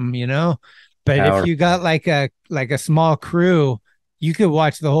 damn, but if you got like a small crew, you could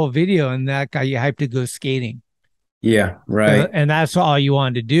watch the whole video and that got you hyped to go skating. Yeah. Right. And that's all you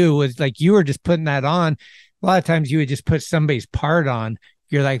wanted to do was like, you were just putting that on. A lot of times you would just put somebody's part on.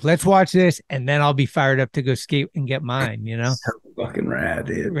 You're like, let's watch this. And then I'll be fired up to go skate and get mine, So fucking rad,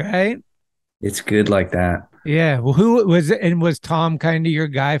 dude. Right. It's good like that. Yeah. Well, was Tom kind of your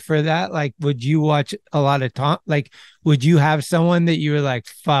guy for that? Like, would you watch a lot of Tom? Like, would you have someone that you were like,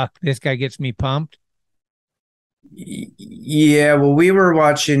 fuck, this guy gets me pumped? Yeah. Well, we were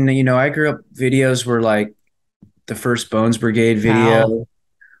watching, I grew up, videos were like the first Bones Brigade video, Pal.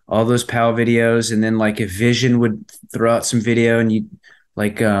 all those PAL videos. And then like if Vision would throw out some video and you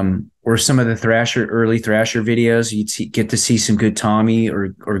like, or some of the early Thrasher videos, get to see some good Tommy or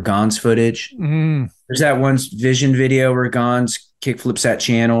Gonz footage. There's that one Vision video where Gonz kickflips that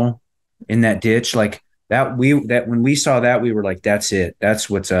channel in that ditch. Like that when we saw that, we were like, that's it. That's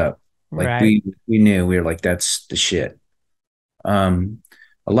what's up. Like right. we knew, we were like, that's the shit. A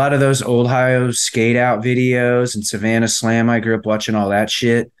lot of those old Ohio skate out videos and Savannah Slam, I grew up watching all that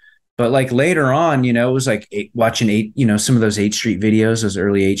shit. But like later on, it was like watching some of those 8th Street videos, those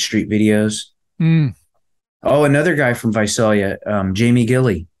early 8th Street videos. Oh, another guy from Visalia, Jamie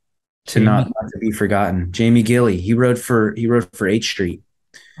Gilly, not to be forgotten. Jamie Gilly, he rode for 8th Street.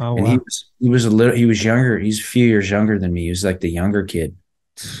 Oh, and wow. he was younger. He's a few years younger than me. He was like the younger kid,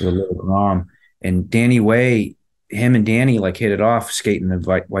 the little Grom. And Danny Way, him and Danny like hit it off skating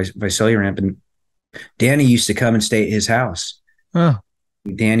the Visalia ramp. And Danny used to come and stay at his house. Huh.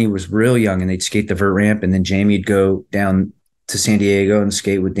 Danny was real young and they'd skate the vert ramp, and then Jamie'd go down to San Diego and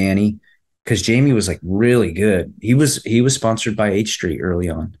skate with Danny because Jamie was like really good. He was sponsored by 8th Street early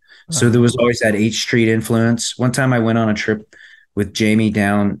on. So there was always that 8th Street influence. One time I went on a trip with Jamie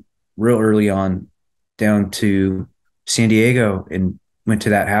down real early on down to San Diego and went to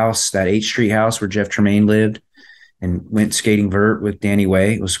that house, that 8th Street house where Jeff Tremaine lived, and went skating vert with Danny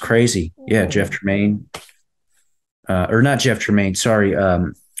Way. It was crazy. Yeah, Jeff Tremaine. Or not Jeff Tremaine. Sorry.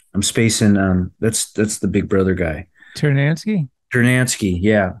 I'm spacing. That's the big brother guy. Ternansky.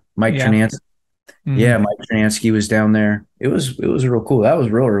 Yeah. Mike Ternansky. Yeah. Mike Ternansky was down there. It was real cool. That was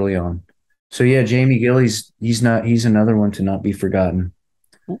real early on. So yeah, Jamie Gillies, he's another one to not be forgotten.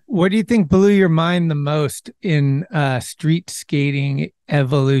 What do you think blew your mind the most in street skating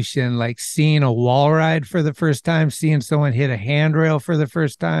evolution? Like seeing a wall ride for the first time, seeing someone hit a handrail for the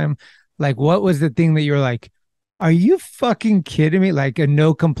first time. Like what was the thing that you were like, are you fucking kidding me? Like a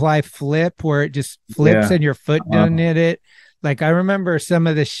no comply flip where it just flips and your foot doesn't hit it. Like I remember some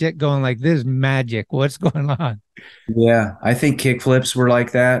of the shit going like, this is magic. What's going on? Yeah. I think kick flips were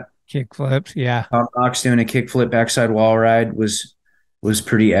like that. Kick flips. Yeah. Tom Knox doing a kick flip backside wall ride was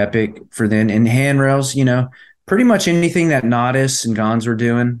pretty epic for then. And handrails, pretty much anything that Nodis and Gons were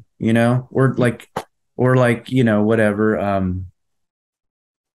doing, or like, whatever,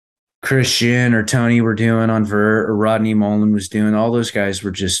 Christian or Tony were doing on vert, or Rodney Mullen was doing. All those guys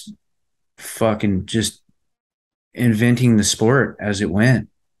were just fucking just inventing the sport as it went.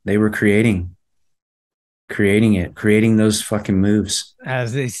 They were creating those fucking moves.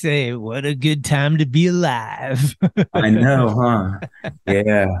 As they say, what a good time to be alive. I know, huh?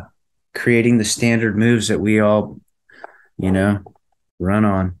 Yeah. Creating the standard moves that we all, run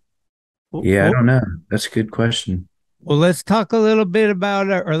on. Yeah, I don't know. That's a good question. Well, let's talk a little bit about,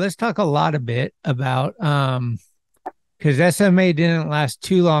 or let's talk a lot a bit about, because SMA didn't last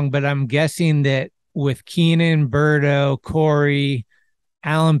too long, but I'm guessing that with Keenan, Berto, Corey,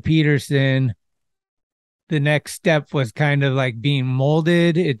 Alan Peterson, the next step was kind of like being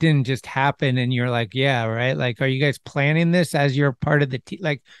molded. It didn't just happen. And you're like, yeah, right. Like, are you guys planning this as you're part of the team?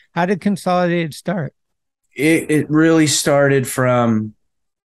 Like, how did Consolidated start? It really started from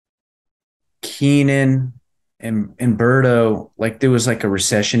Keenan and Berto. Like there was like a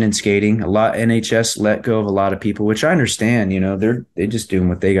recession in skating. A lot NHS let go of a lot of people, which I understand, they're just doing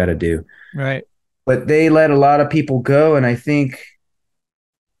what they got to do. Right. But they let a lot of people go. And I think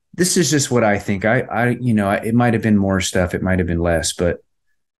this is just what I think. It might've been more stuff. It might've been less, but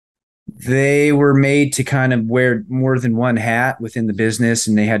they were made to kind of wear more than one hat within the business.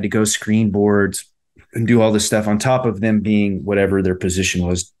 And they had to go screen boards and do all this stuff on top of them being whatever their position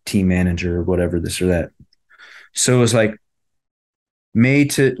was, team manager or whatever, this or that. So it was like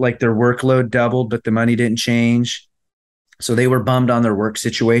made to like their workload doubled, but the money didn't change. So they were bummed on their work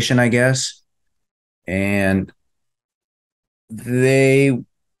situation, I guess. And I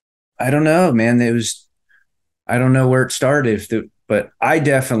don't know, man. I don't know where it started, but I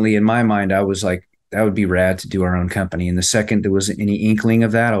definitely, in my mind, I was like, that would be rad to do our own company. And the second there was any inkling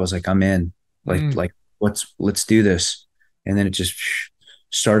of that, I was like, I'm in. Let's do this. And then it just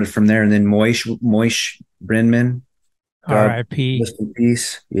started from there. And then Moish Brinman, R.I.P. Rest in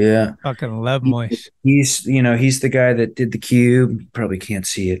peace. Yeah. Fucking love Moish. He's the guy that did the cube. You probably can't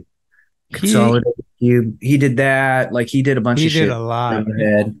see it. Consolidated cube. He did that. Like he did a bunch of shit. He did a lot.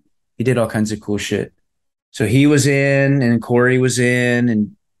 He did all kinds of cool shit. So he was in, and Corey was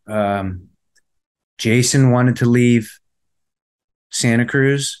in, and Jason wanted to leave Santa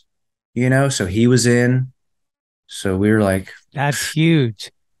Cruz, so he was in. So we were like, that's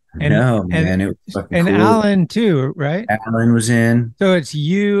huge. Man, it was fucking and cool. Alan too, right? Alan was in. So it's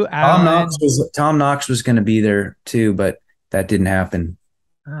you, Alan. Tom Knox was going to be there too, but that didn't happen.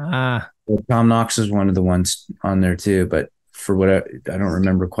 Tom Knox is one of the ones on there too, but for what I don't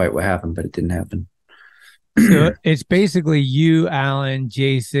remember quite what happened, but it didn't happen. So it's basically you, Alan,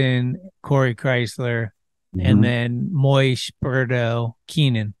 Jason, Corey Chrysler, and then Moish, Berto,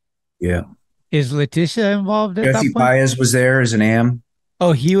 Keenan. Yeah. Is Letitia involved at Jesse that point? Baez was there as an AM.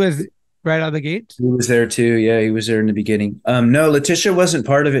 Oh, he was right out of the gate? He was there too. Yeah, he was there in the beginning. No, Letitia wasn't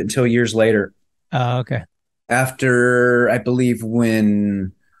part of it until years later. Oh, okay. After, I believe,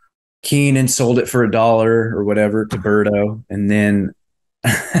 when Keenan sold it for $1 or whatever to Berto, and then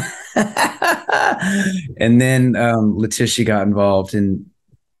Letitia got involved and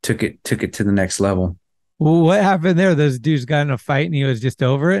took it to the next level. Well, what happened there? Those dudes got in a fight and he was just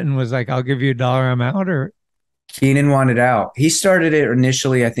over it and was like, I'll give you $1, I'm out? Or Keenan wanted out. He started it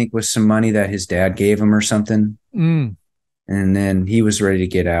initially, I think, with some money that his dad gave him or something. And then he was ready to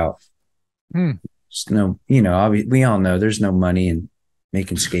get out. Just no, we all know there's no money in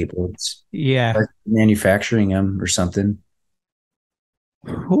making skateboards. Yeah. Like manufacturing them or something.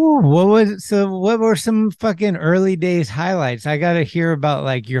 Ooh, what were some fucking early days highlights? I got to hear about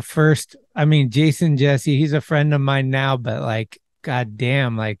like your first, Jason Jesse, he's a friend of mine now, but like,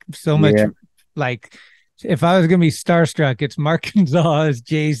 goddamn, like so much, like if I was going to be starstruck, it's Mark Gonzalez,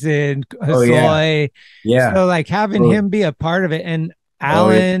 Jason, Hasoy. Yeah. So like having him be a part of it. And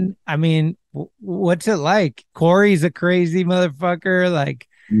Alan, what's it like? Corey's a crazy motherfucker. Like,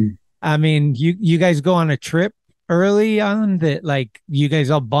 you guys go on a trip early on that, like you guys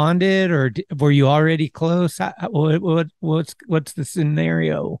all bonded, or were you already close? What's the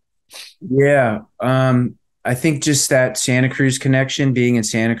scenario? Yeah. I think just that Santa Cruz connection, being in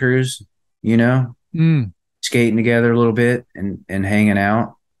Santa Cruz, skating together a little bit and hanging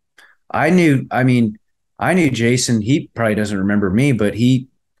out. I knew Jason. He probably doesn't remember me, but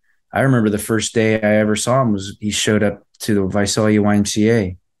I remember the first day I ever saw him was he showed up to the Visalia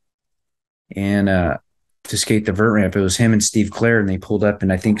YMCA and to skate the vert ramp. It was him and Steve Clare, and they pulled up,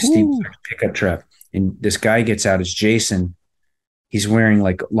 and I think Steve Clare's pickup truck. And this guy gets out as Jason. He's wearing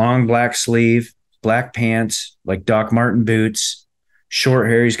like long black sleeve, black pants, like Doc Marten boots, short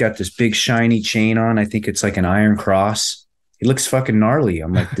hair. He's got this big shiny chain on. I think it's like an iron cross. He looks fucking gnarly.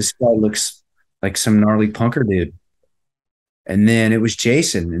 I'm like, this guy looks like some gnarly punker dude. And then it was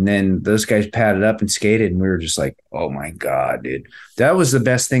Jason. And then those guys padded up and skated, and we were just like, oh my God, dude. That was the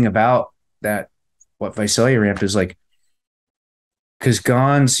best thing about that. What Visalia ramp is like, because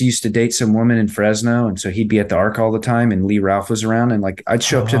Gons used to date some woman in Fresno, and so he'd be at the Arc all the time, and Lee Ralph was around, and like I'd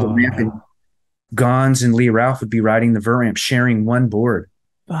show up to the ramp, and Gons and Lee Ralph would be riding the vert ramp, sharing one board,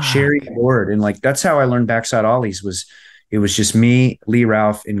 and like that's how I learned backside ollies. It was just me, Lee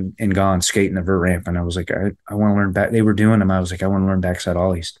Ralph, and Gons skating the vert ramp, and I was like, I want to learn back. They were doing them. I was like, I want to learn backside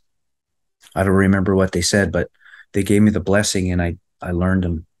ollies. I don't remember what they said, but they gave me the blessing, and I learned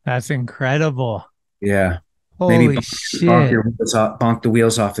them. That's incredible. Yeah. Holy maybe shit. Bonk the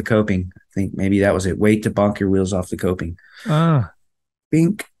wheels off the coping. I think maybe that was it. Wait to bonk your wheels off the coping.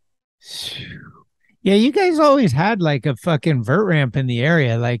 Bink. Yeah, you guys always had like a fucking vert ramp in the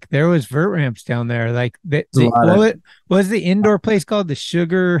area. Like there was vert ramps down there. Like what was the indoor place called? The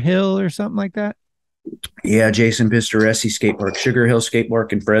Sugar Hill or something like that? Yeah, Jason Pistoresi skate park. Sugar Hill skate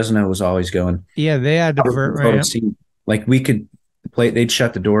park in Fresno was always going. Yeah, they had the vert ramp. Like we could play, they'd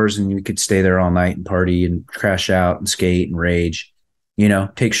shut the doors and we could stay there all night and party and crash out and skate and rage,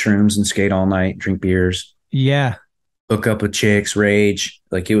 take shrooms and skate all night, drink beers. Yeah. Hook up with chicks, rage.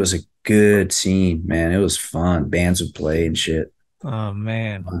 Like it was a good scene, man. It was fun. Bands would play and shit. Oh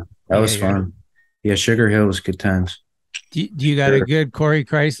man. That was fun. Yeah. Sugar Hill was good times. Do you got a good Corey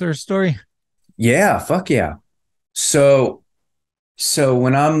Chrysler story? Yeah. Fuck yeah. So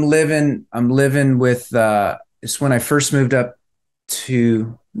when I'm living with, it's when I first moved up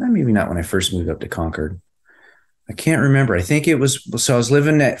to, maybe not when I first moved up to Concord. I can't remember. I think it was, so I was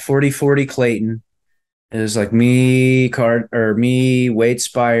living at 4040 Clayton. It was like me, Wade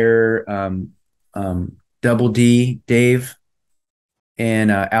Speyer, Double D, Dave,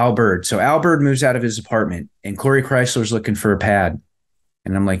 and Al Bird. So Al Bird moves out of his apartment, and Corey Chrysler's looking for a pad.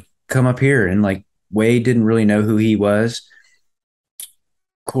 And I'm like, come up here. And like Wade didn't really know who he was.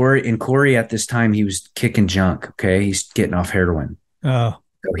 Corey at this time, he was kicking junk. Okay. He's getting off heroin. Oh.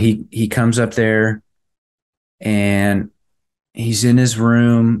 So he comes up there and he's in his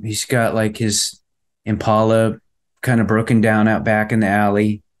room. He's got like his Impala kind of broken down out back in the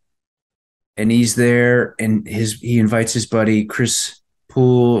alley. And he's there and he invites his buddy, Chris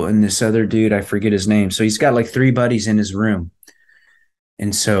Poole, and this other dude, I forget his name. So he's got like 3 buddies in his room.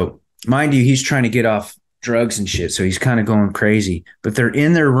 And so, mind you, he's trying to get off drugs and shit. So he's kind of going crazy, but they're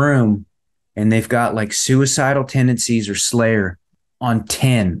in their room and they've got like Suicidal Tendencies or Slayer on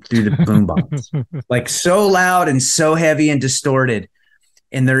 10 through the boombox, like so loud and so heavy and distorted.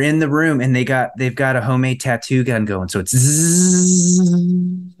 And they're in the room and they've got a homemade tattoo gun going. So it's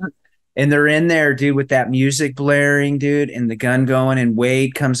and they're in there, dude, with that music blaring, dude, and the gun going. And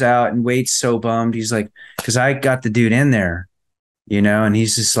Wade comes out and Wade's so bummed. He's like, because I got the dude in there, you know, and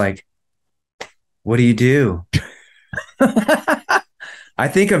he's just like, what do you do? I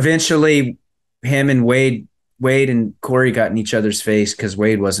think eventually him and Wade and Corey got in each other's face because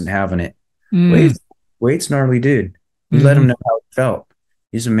Wade wasn't having it. Wade's gnarly dude. He let him know how it felt.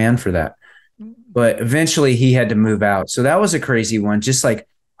 He's a man for that. But eventually he had to move out. So that was a crazy one. Just like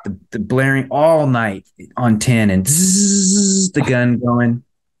the blaring all night on 10 and the gun going.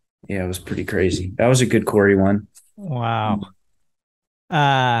 Yeah, it was pretty crazy. That was a good Corey one. Wow.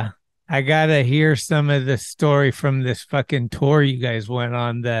 I gotta hear some of the story from this fucking tour you guys went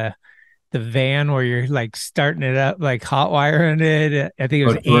on, the van where you're like starting it up, like hot wiring it. I think it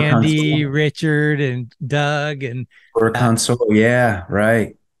was Andy, Richard, and Doug, and or console. Yeah,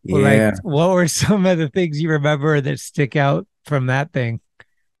 right. Yeah. Like, what were some of the things you remember that stick out from that thing?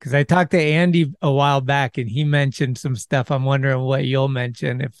 Because I talked to Andy a while back and he mentioned some stuff. I'm wondering what you'll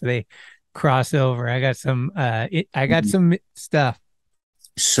mention if they cross over. I got some stuff.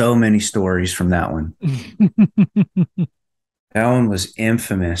 So many stories from that one. That one was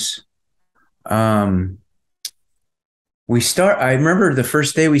infamous. I remember the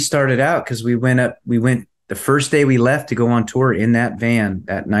first day we started out because we went the first day we left to go on tour in that van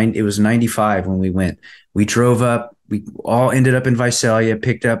it was 95 when we went. We drove up, we all ended up in Visalia,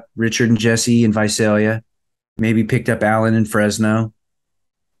 picked up Richard and Jesse in Visalia, maybe picked up Alan in Fresno.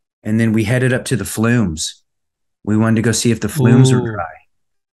 And then we headed up to the flumes. We wanted to go see if the flumes were dry.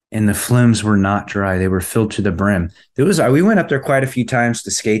 And the flumes were not dry. They were filled to the brim. We went up there quite a few times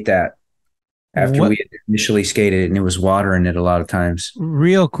to skate that after we had initially skated it, and it was water in it a lot of times.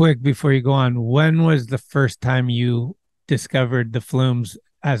 Real quick before you go on, when was the first time you discovered the flumes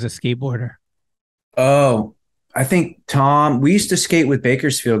as a skateboarder? Oh, I think we used to skate with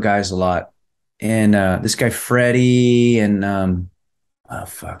Bakersfield guys a lot. And this guy, Freddie, and I'm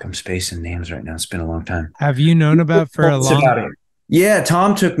spacing names right now. It's been a long time. Have you known about for a long time? Yeah,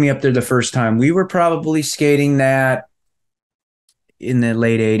 Tom took me up there the first time. We were probably skating that in the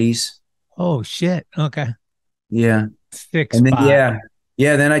late 80s. Oh shit. Okay. Yeah. And then,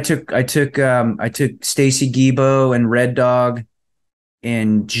 then I took Stacy Gibo and Red Dog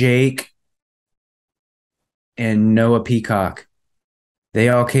and Jake and Noah Peacock. They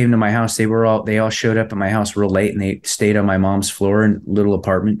all came to my house. They all showed up at my house real late and they stayed on my mom's floor in a little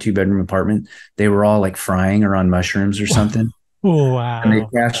apartment, 2-bedroom apartment. They were all like frying or on mushrooms or something. Oh, wow. And they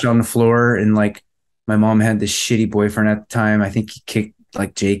crashed on the floor, and like my mom had this shitty boyfriend at the time. I think he kicked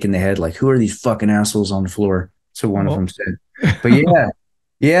like Jake in the head, like, who are these fucking assholes on the floor? So one of them said. But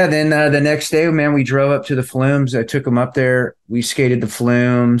yeah. Then the next day, man, we drove up to the flumes. I took him up there. We skated the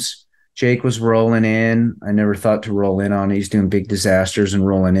flumes. Jake was rolling in. I never thought to roll in on it. He's doing big disasters and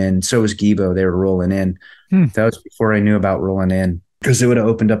rolling in. So was Gibo. They were rolling in. That was before I knew about rolling in because it would have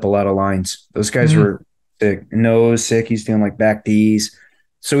opened up a lot of lines. Those guys were sick. Noah was sick. He's doing like back D's.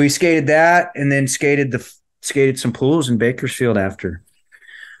 So we skated that and then skated some pools in Bakersfield after.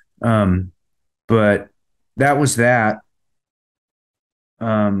 But that was that.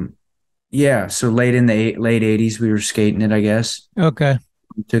 Yeah. So late in the late 80s, we were skating it, I guess. Okay.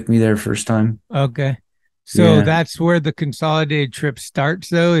 It took me there first time. Okay. So that's where the Consolidated trip starts,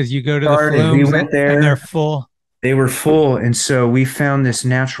 though, is you go to the flumes we went there, and they're full. They were full. And so we found this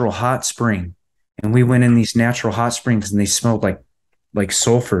natural hot spring. And we went in these natural hot springs and they smelled like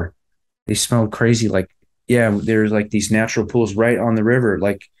sulfur. They smelled crazy. Like, yeah, there's like these natural pools right on the river.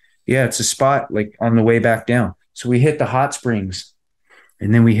 Like Yeah, it's a spot like on the way back down. So we hit the hot springs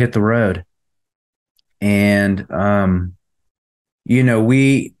and then we hit the road. And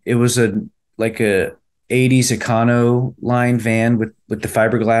it was a like a 80s Econo line van with the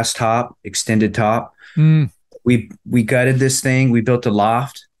fiberglass top, extended top. We gutted this thing. We built a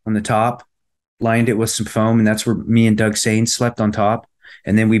loft on the top, lined it with some foam, and that's where me and Doug Sane slept on top.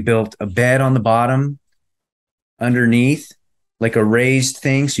 And then we built a bed on the bottom underneath, like a raised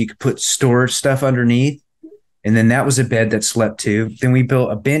thing so you could store stuff underneath. And then that was a bed that slept too. Then we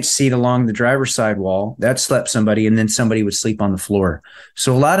built a bench seat along the driver's side wall. That slept somebody, and then somebody would sleep on the floor.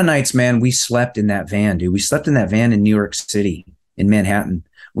 So a lot of nights, man, we slept in that van, dude. We slept in that van in New York City, in Manhattan.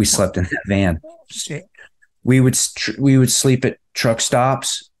 We slept in that van. We would sleep at truck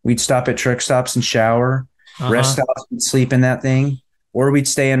stops. We'd stop at truck stops and shower. Rest stops, we'd sleep in that thing. Or we'd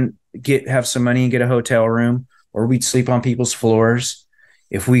stay and have some money and get a hotel room. Or we'd sleep on people's floors.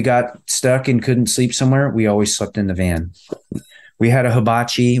 If we got stuck and couldn't sleep somewhere, we always slept in the van. We had a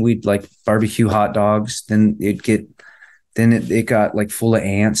hibachi. We'd like barbecue hot dogs. Then it got like full of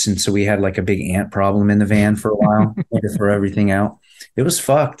ants. And so we had like a big ant problem in the van for a while. We had to throw everything out. It was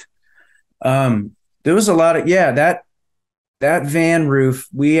fucked. There was a lot of, that van roof.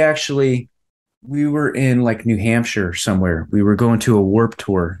 We were in like New Hampshire somewhere. We were going to a Warp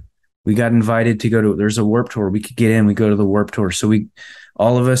Tour. We got invited to go to, there's a Warp Tour. We could get in, we go to the Warp Tour. So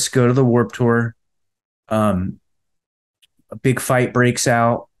all of us go to the Warp Tour. A big fight breaks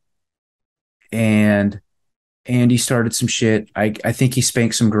out and Andy started some shit. I think he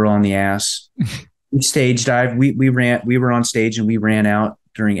spanked some girl on the ass. We stage dived. We were on stage and we ran out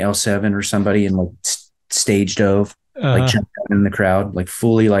during L7 or somebody and like stage dove, like jumped out in the crowd, like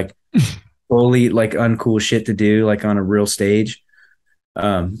fully like uncool shit to do, like on a real stage.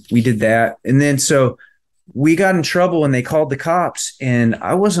 We did that. And then so we got in trouble and they called the cops and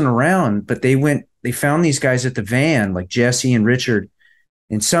I wasn't around, but they found these guys at the van, like Jesse and Richard.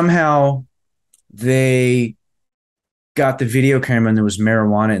 And somehow they got the video camera and there was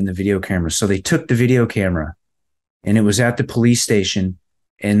marijuana in the video camera. So they took the video camera and it was at the police station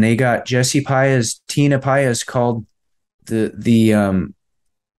and they got Tina Paez called the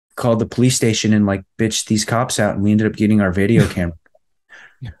police station and like bitched these cops out. And we ended up getting our video camera.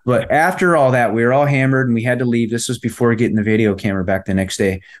 But after all that, we were all hammered and we had to leave. This was before getting the video camera back the next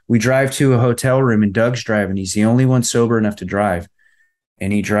day. We drive to a hotel room and Doug's driving. He's the only one sober enough to drive.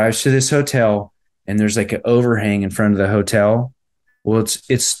 And he drives to this hotel and there's like an overhang in front of the hotel. Well,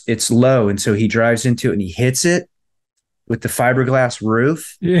 it's low. And so he drives into it and he hits it with the fiberglass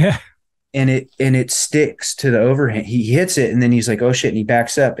roof. Yeah. And it sticks to the overhang. He hits it and then he's like, oh shit. And he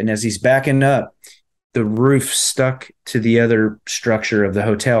backs up. And as he's backing up, the roof stuck to the other structure of the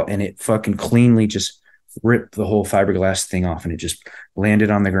hotel and it fucking cleanly just ripped the whole fiberglass thing off and it just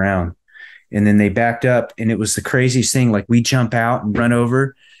landed on the ground. And then they backed up and it was the craziest thing. Like we jump out and run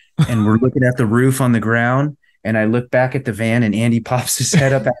over and we're looking at the roof on the ground. And I look back at the van and Andy pops his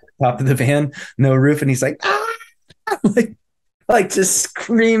head up at the top of the van, no roof. And he's like, like just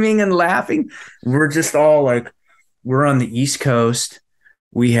screaming and laughing. We're just all like, we're on the East Coast.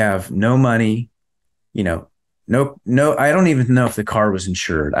 We have no money. No, I don't even know if the car was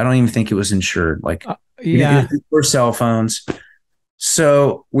insured. I don't even think it was insured. Like, for cell phones.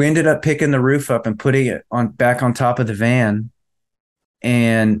 So we ended up picking the roof up and putting it back on top of the van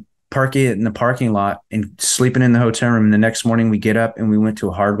and parking it in the parking lot and sleeping in the hotel room. And the next morning we get up and we went to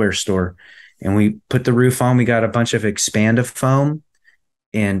a hardware store and we put the roof on. We got a bunch of Expanda foam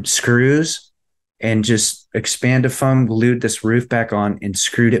and screws and just Expanda foam glued this roof back on and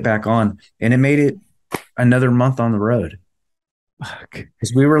screwed it back on. And it made it another month on the road.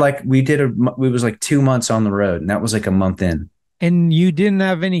 Because we was like 2 months on the road and that was like a month in. And you didn't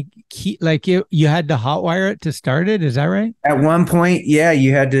have any key, like you had to hotwire it to start it. Is that right? At one point, yeah,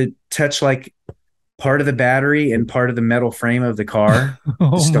 you had to touch like part of the battery and part of the metal frame of the car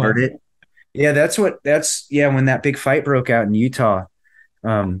to start it. Yeah, when that big fight broke out in Utah,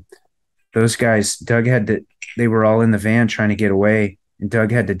 those guys, they were all in the van trying to get away and Doug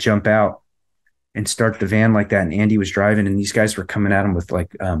had to jump out and start the van like that. And Andy was driving and these guys were coming at him with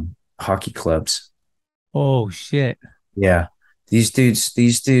like hockey clubs. Oh shit. Yeah. These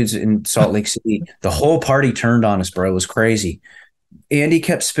dudes in Salt Lake City, the whole party turned on us, bro. It was crazy. Andy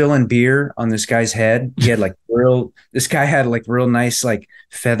kept spilling beer on this guy's head. He had like this guy had like real nice, like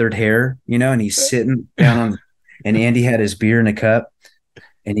feathered hair, and he's sitting down on, and Andy had his beer in a cup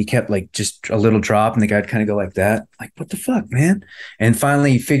and he kept like just a little drop and the guy'd kind of go like that. Like, what the fuck, man? And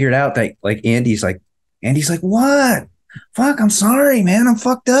finally he figured out that like, Andy's like, what? Fuck, I'm sorry, man. I'm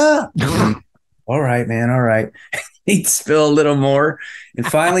fucked up. All right, man. All right. he'd spill a little more. And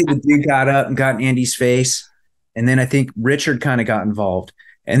finally, the dude got up and got in Andy's face. And then I think Richard kind of got involved.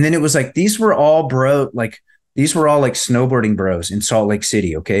 And then it was like, these were all like snowboarding bros in Salt Lake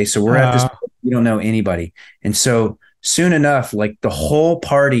City. Okay. So we're at this, we don't know anybody. And so soon enough, like the whole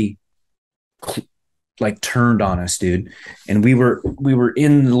party like turned on us, dude. And we were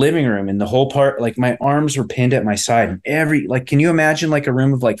in the living room, and the whole part, like my arms were pinned at my side, and like, can you imagine like a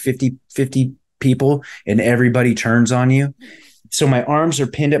room of like 50 people and everybody turns on you? So my arms are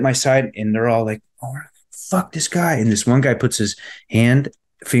pinned at my side, and they're all like, oh, fuck this guy. And this one guy puts his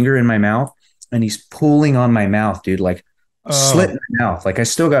finger in my mouth, and he's pulling on my mouth, dude, like slitting my mouth. Like I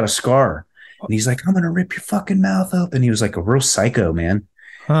still got a scar. And he's like, I'm going to rip your fucking mouth open. He was like a real psycho, man.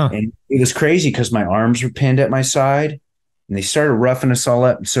 And it was crazy because my arms were pinned at my side, and they started roughing us all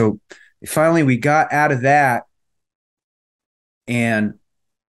up. So finally we got out of that, and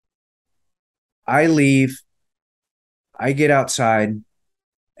I leave, I get outside,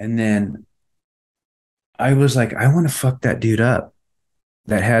 and then I was like, I want to fuck that dude up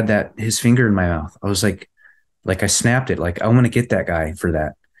that had his finger in my mouth. I was like I snapped it. Like, I want to get that guy for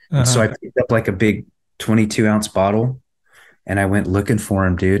that. And so I picked up like a big 22-ounce bottle, and I went looking for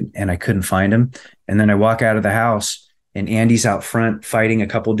him, dude, and I couldn't find him. And then I walk out of the house, and Andy's out front fighting a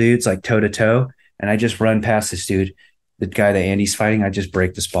couple dudes like toe to toe. And I just run past this dude, the guy that Andy's fighting. I just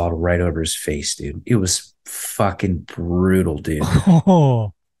break this bottle right over his face, dude. It was fucking brutal, dude.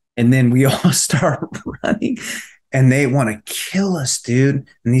 Oh. And then we all start running, and they want to kill us, dude.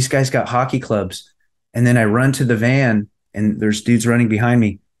 And these guys got hockey clubs. And then I run to the van, and there's dudes running behind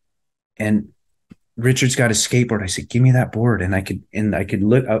me. And Richard's got his skateboard. I said, give me that board. And I could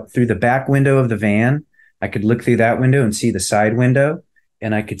look out through the back window of the van. I could look through that window and see the side window,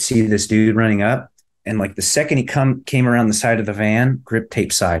 and I could see this dude running up. And like the second he came around the side of the van, grip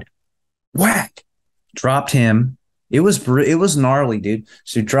tape side, whack, dropped him. It was gnarly, dude.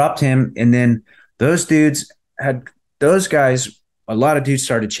 So dropped him. And then those guys, a lot of dudes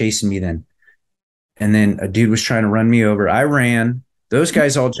started chasing me then. And then a dude was trying to run me over. I ran. Those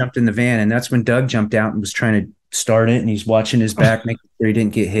guys all jumped in the van, and that's when Doug jumped out and was trying to start it, and he's watching his back, making sure he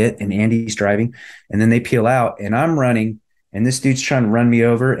didn't get hit, and Andy's driving. And then they peel out, and I'm running, and this dude's trying to run me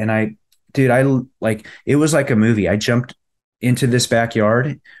over. And it was like a movie. I jumped into this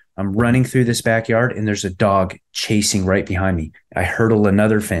backyard. I'm running through this backyard, and there's a dog chasing right behind me. I hurdle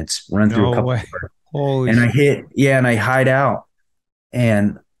another fence, run through a couple of and I hide out,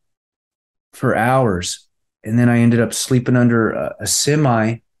 and for hours. And then I ended up sleeping under a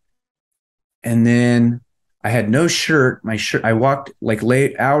semi. And then I had no shirt. My shirt, I walked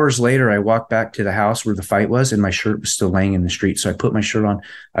hours later, I walked back to the house where the fight was, and my shirt was still laying in the street. So I put my shirt on.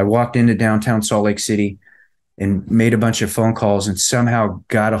 I walked into downtown Salt Lake City and made a bunch of phone calls, and somehow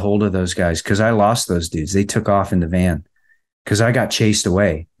got a hold of those guys, because I lost those dudes. They took off in the van because I got chased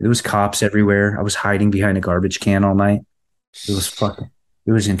away. There was cops everywhere. I was hiding behind a garbage can all night. It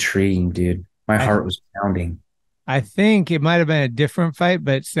was intriguing, dude. My heart was pounding. I think it might have been a different fight,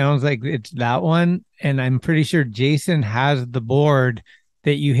 but it sounds like it's that one. And I'm pretty sure Jason has the board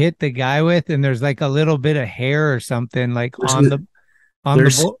that you hit the guy with, and there's like a little bit of hair or something like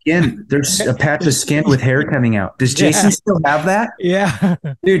there's skin. There's a patch of skin with hair coming out. Does Jason still have that? Yeah.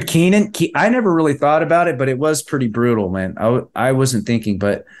 Dude, Keenan, I never really thought about it, but it was pretty brutal, man. I wasn't thinking,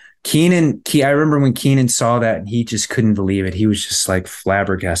 but Keenan, I remember when Keenan saw that, and he just couldn't believe it. He was just like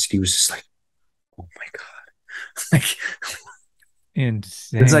flabbergasted. He was just like, oh my God. Like,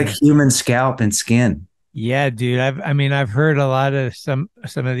 insane. It's like human scalp and skin. Yeah, dude. I've heard a lot of some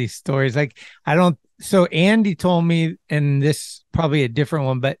of these stories. Like, so Andy told me, and this probably a different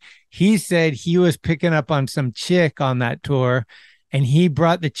one, but he said he was picking up on some chick on that tour, and he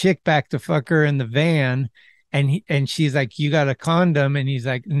brought the chick back to fuck her in the van. And she's like, you got a condom? And he's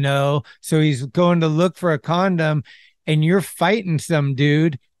like, no. So he's going to look for a condom, and you're fighting some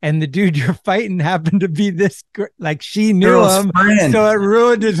dude. And the dude you're fighting happened to be this, like, she knew Girl's him. friend. So it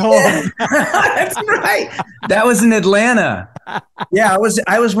ruined his whole. That's right. That was in Atlanta. Yeah,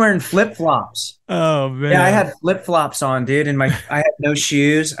 I was wearing flip-flops. Oh, man. Yeah, I had flip-flops on, dude. And I had no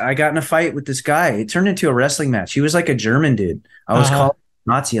shoes. I got in a fight with this guy. It turned into a wrestling match. He was like a German dude. I was called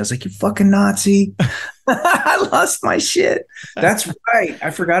Nazi. I was like, you fucking Nazi. I lost my shit. That's right.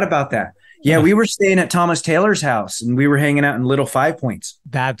 I forgot about that. Yeah, we were staying at Thomas Taylor's house, and we were hanging out in Little 5 Points.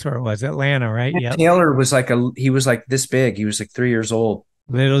 That's where it was, Atlanta, right? Yeah. Taylor was he was like this big. He was like 3 years old.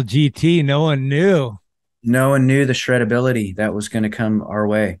 Little GT. No one knew. No one knew the shreddability that was going to come our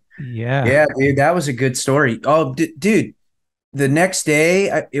way. Yeah. Yeah, dude, that was a good story. Oh, dude, the next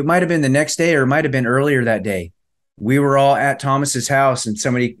day, it might have been the next day, or it might have been earlier that day. We were all at Thomas's house, and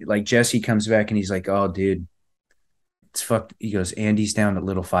somebody like Jesse comes back, and he's like, oh, dude, it's fucked. He goes, Andy's down at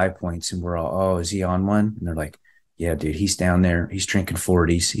Little 5 Points. And we're all, oh, is he on one? And they're like, yeah, dude, he's down there. He's drinking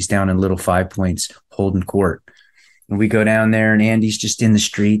 40s. He's down in Little 5 Points holding court. And we go down there and Andy's just in the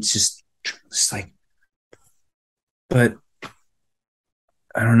streets, just like, but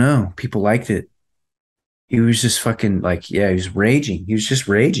I don't know. People liked it. He was just fucking like, yeah, he was raging. He was just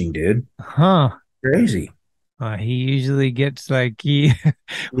raging, dude. Huh. Crazy. He usually gets like we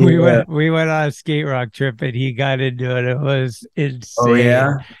went on a skate rock trip and he got into it. It was insane. Oh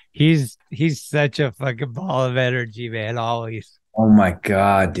yeah. He's such a fucking ball of energy, man. Always. Oh my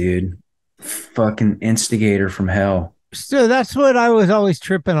God, dude. Fucking instigator from hell. So that's what I was always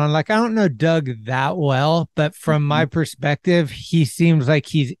tripping on. Like, I don't know Doug that well, but from my perspective, he seems like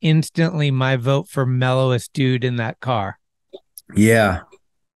he's instantly my vote for mellowest dude in that car. Yeah.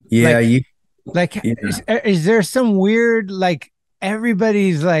 Yeah. Is there some weird, like,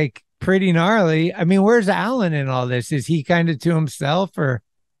 everybody's like pretty gnarly? I mean, where's Alan in all this? Is he kind of to himself, or?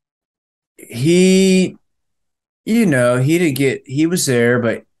 He was there,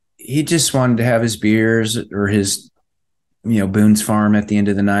 but he just wanted to have his beers or his, Boone's Farm at the end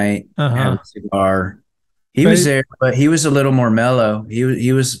of the night, have a cigar. He was there, but he was a little more mellow.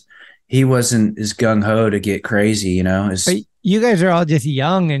 He wasn't as gung ho to get crazy, But you guys are all just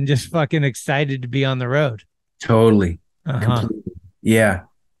young and just fucking excited to be on the road. Totally. Completely. Yeah.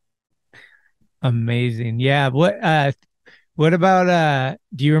 Amazing. Yeah. What about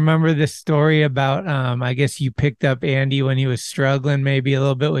do you remember this story about I guess you picked up Andy when he was struggling maybe a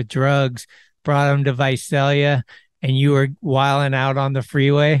little bit with drugs, brought him to Visalia, and you were wilding out on the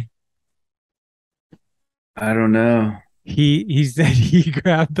freeway? I don't know. He said he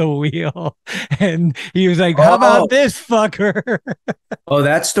grabbed the wheel and he was like, how about this fucker? Oh,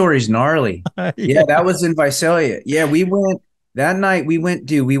 that story's gnarly. Yeah, that was in Visalia. Yeah, we went that night. We went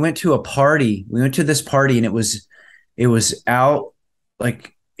to a party. We went to this party and it was out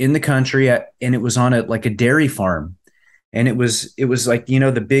like in the country and it was on a dairy farm. And it was like,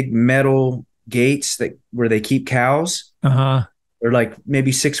 the big metal gates where they keep cows. They're like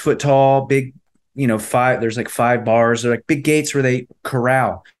maybe 6 foot tall, big, there's like 5 bars. They're like big gates where they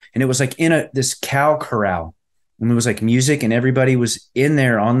corral. And it was like in this cow corral. And it was like music and everybody was in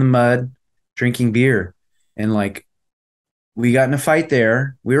there on the mud drinking beer. And like, we got in a fight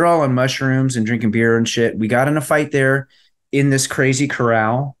there. We were all on mushrooms and drinking beer and shit. We got in a fight there in this crazy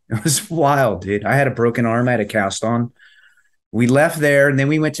corral. It was wild, dude. I had a broken arm. I had a cast on. We left there and then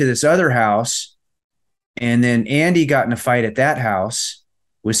we went to this other house. And then Andy got in a fight at that house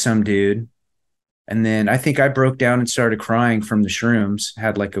with some dude. And then I think I broke down and started crying from the shrooms,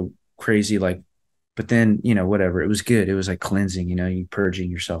 had like a crazy, but then, whatever. It was good. It was like cleansing, you purging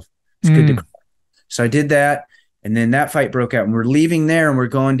yourself. It's good to cry. So I did that. And then that fight broke out and we're leaving there and we're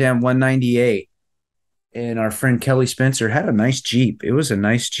going down 198. And our friend Kelly Spencer had a nice Jeep. It was a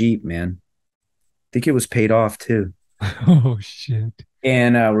nice Jeep, man. I think it was paid off too. Oh, shit.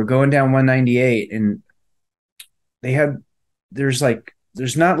 And we're going down 198 and there's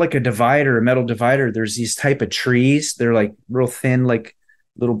not like a divider, a metal divider. There's these type of trees. They're like real thin, like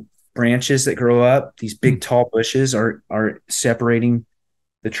little branches that grow up. These big tall bushes are separating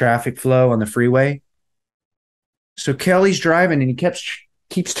the traffic flow on the freeway. So Kelly's driving and he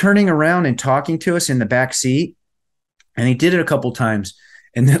keeps turning around and talking to us in the back seat. And he did it a couple times.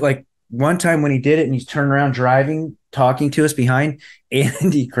 And then like one time when he did it and he's turned around driving, talking to us behind,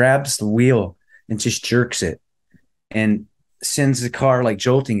 and he grabs the wheel and just jerks it and sends the car like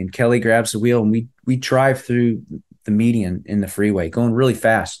jolting, and Kelly grabs the wheel and we drive through the median in the freeway going really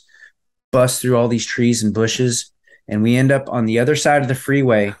fast, bust through all these trees and bushes. And we end up on the other side of the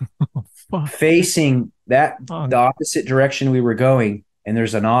freeway facing the opposite direction we were going. And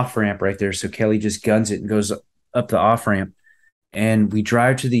there's an off ramp right there. So Kelly just guns it and goes up the off ramp. And we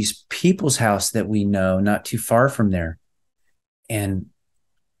drive to these people's house that we know not too far from there. And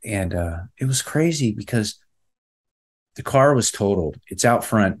it was crazy because the car was totaled. It's out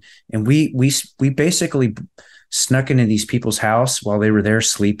front. And we basically snuck into these people's house while they were there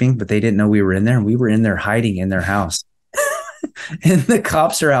sleeping, but they didn't know we were in there. And we were in there hiding in their house. And the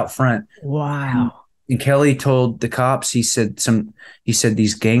cops are out front. Wow. And Kelly told the cops, he said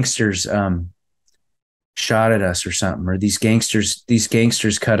these gangsters shot at us or something, or these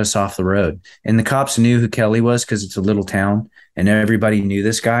gangsters cut us off the road. And the cops knew who Kelly was because it's a little town and everybody knew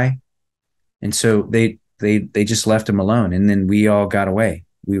this guy. And so they just left him alone. And then we all got away.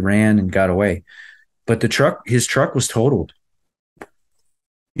 We ran and got away. But his truck was totaled.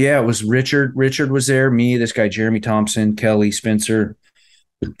 Yeah, it was Richard. Richard was there, me, this guy, Jeremy Thompson, Kelly, Spencer,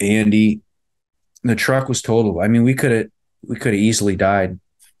 Andy. The truck was totaled. I mean, we could have easily died.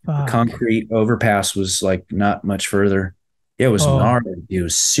 The Fuck. concrete overpass was like not much further. It was Oh. gnarly. It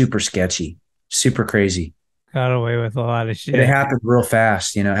was super sketchy, super crazy. Got away with a lot of But it shit. happened real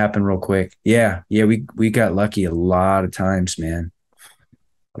fast, it happened real quick. Yeah. Yeah. We got lucky a lot of times, man.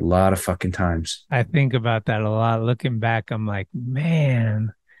 A lot of fucking times. I think about that a lot. Looking back, I'm like,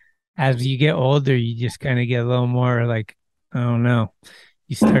 man, as you get older, you just kind of get a little more like, I don't know.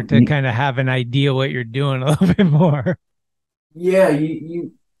 You start to kind of have an idea what you're doing a little bit more. Yeah.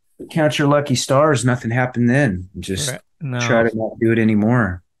 You count your lucky stars. Nothing happened then. Just No. try to not do it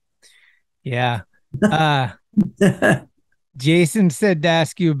anymore. Yeah. Jason said to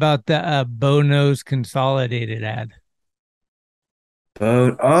ask you about the Bono's Consolidated ad.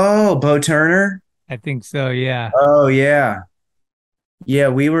 Bo Turner. I think so. Yeah. Oh yeah. Yeah,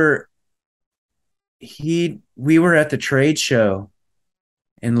 we were at the trade show,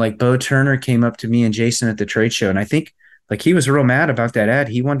 and like Bo Turner came up to me and Jason at the trade show, and I think like he was real mad about that ad.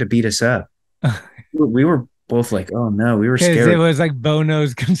 He wanted to beat us up. We were both like, oh no, we were scared. It was like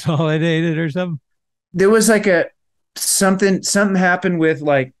Bono's Consolidated or something. There was like something happened with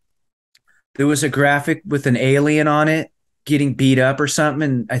like there was a graphic with an alien on it getting beat up or something,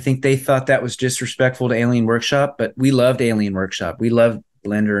 and I think they thought that was disrespectful to Alien Workshop, but we loved Alien Workshop. We loved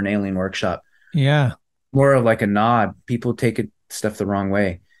Blender and Alien Workshop. Yeah. More of like a nod. People take stuff the wrong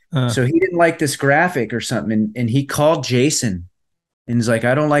way. So he didn't like this graphic or something, and he called Jason and he's like,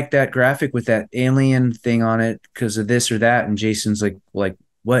 I don't like that graphic with that alien thing on it because of this or that. And Jason's like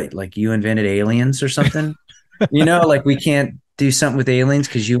what? Like you invented aliens or something? Like we can't do something with aliens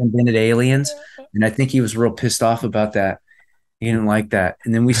because you invented aliens. And I think he was real pissed off about that. He didn't like that.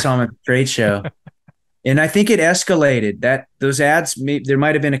 And then we saw him at the trade show. And I think it escalated. Those ads, there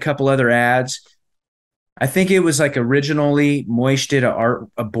might have been a couple other ads. I think it was like originally Moish did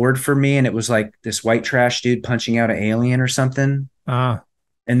a board for me, and it was like this white trash dude punching out an alien or something. And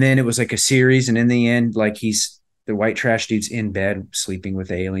then it was like a series, and in the end, like the white trash dude's in bed sleeping with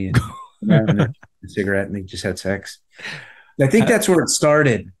the alien, and a cigarette, and they just had sex. I think that's where it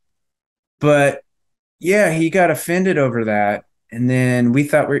started. But yeah, he got offended over that. And then we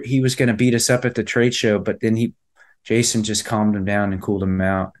thought he was going to beat us up at the trade show, but then Jason just calmed him down and cooled him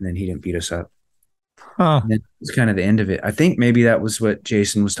out, and then he didn't beat us up. And that was kind of the end of it. I think maybe that was what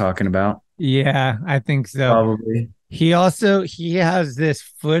Jason was talking about. Yeah, I think so. Probably. He has this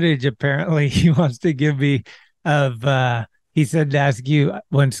footage apparently he wants to give me of he said to ask you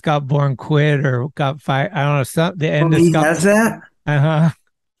when Scott Bourne quit or got fired. I don't know, the end of Scott. Has that? Uh-huh.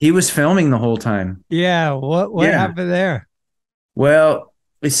 He was filming the whole time. Yeah. What happened there? Well,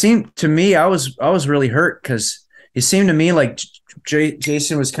 it seemed to me I was really hurt because it seemed to me like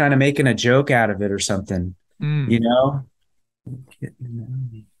Jason was kind of making a joke out of it or something. It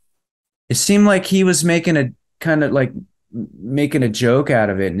seemed like he was making a joke out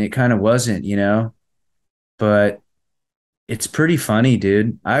of it, and it kind of wasn't, but it's pretty funny,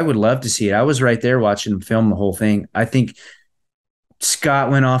 dude. I would love to see it. I was right there watching him film the whole thing. I think Scott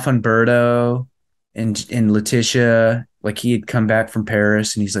went off on Berto and Letitia, like he had come back from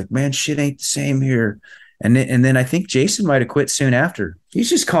Paris, and he's like, man, shit ain't the same here. And then I think Jason might have quit soon after.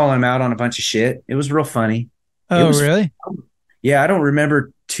 He's just calling him out on a bunch of shit. It was real funny. Oh, really? Yeah, I don't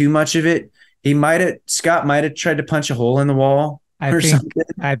remember too much of it. Scott might have tried to punch a hole in the wall something.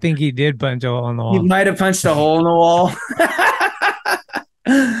 I think he did punch a hole in the wall. He might have punched a hole in the wall.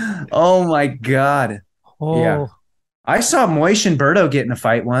 Oh my God. Oh. Yeah. I saw Moish and Berto get in a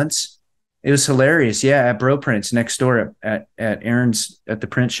fight once. It was hilarious. Yeah, at Bro Prints next door at Aaron's at the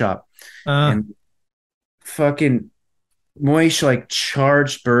print shop. And fucking Moish like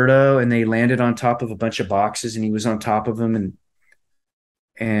charged Berto, and they landed on top of a bunch of boxes, and he was on top of them,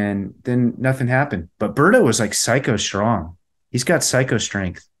 and then nothing happened. But Berto was like psycho strong. He's got psycho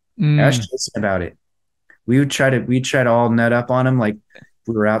strength. Ask Jason about it. We'd try to all nut up on him, like if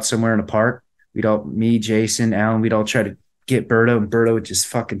we were out somewhere in a park. Me, Jason, Alan, we'd all try to get Berto, and Berto would just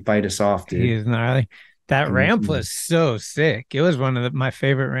fucking fight us off, dude. He is gnarly. That ramp was so sick. It was one of my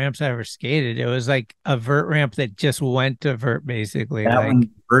favorite ramps I ever skated. It was like a vert ramp that just went to vert, basically. The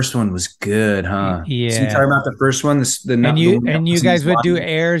first one was good, huh? Yeah. So you talking about the first one? You guys would do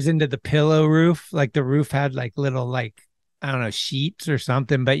airs into the pillow roof. Like the roof had like little I don't know, sheets or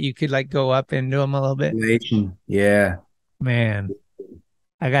something, but you could like go up into them a little bit. Yeah. Man,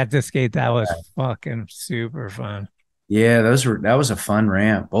 I got to skate. That was fucking super fun. Yeah, that was a fun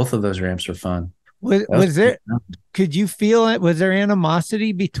ramp. Both of those ramps were fun. Could you feel it? Was there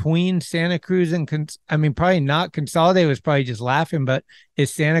animosity between Santa Cruz and, probably not. Consolidated was probably just laughing, but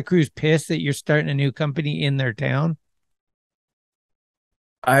is Santa Cruz pissed that you're starting a new company in their town?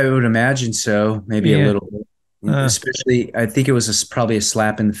 I would imagine so. Maybe a little bit. Especially, I think it was probably a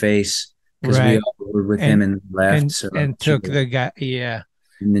slap in the face because we Right. all were with him and left. So And took the guy. Yeah.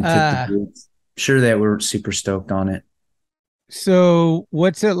 and then took the boots. Sure that we're super stoked on it. So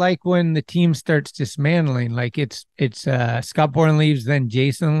what's it like when the team starts dismantling? Like it's Scott Bourne leaves, then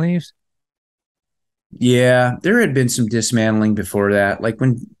Jason leaves? Yeah, there had been some dismantling before that. Like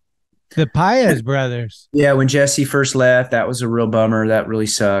when The Paez brothers. yeah, when Jesse first left, that was a real bummer. That really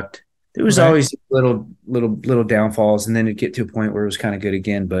sucked. There was Right. always little downfalls, and then it'd get to a point where it was kind of good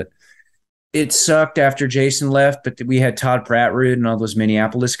again. But it sucked after Jason left. But we had Todd Prattrud and all those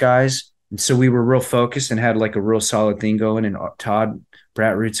Minneapolis guys, and so we were real focused and had like a real solid thing going. And Todd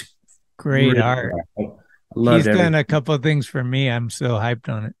Prattrud's Great really art. I loved He's everything. done a couple of things for me. I'm so hyped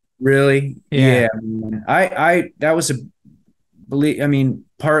on it. Really? Yeah. Man. I that was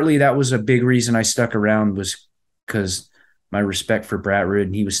partly that was a big reason I stuck around was because my respect for Prattrud,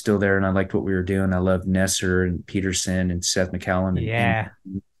 and he was still there, and I liked what we were doing. I loved Nesser and Peterson and Seth McCallum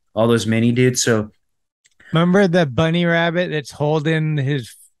and all those mini dudes. So remember the bunny rabbit that's holding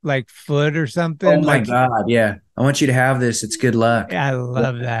his like foot or something? oh my God, yeah. I want you to have this. It's good luck. I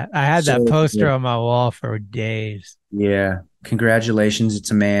love that. I had that poster on my wall for days. Yeah. Congratulations.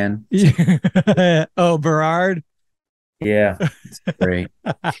 It's a man. Oh, Berard? Yeah. It's great.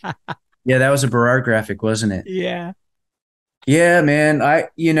 Yeah, that was a Berard graphic, wasn't it? Yeah. Yeah, man.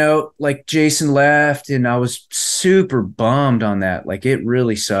 Like Jason left and I was super bummed on that. Like it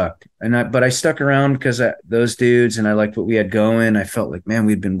really sucked. But I stuck around because those dudes and I liked what we had going. I felt like, man,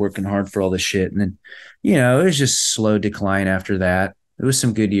 we'd been working hard for all this shit. And then, it was just slow decline after that. It was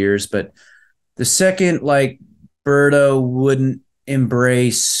some good years, but the second like Berto wouldn't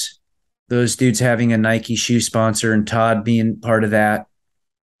embrace those dudes having a Nike shoe sponsor and Todd being part of that,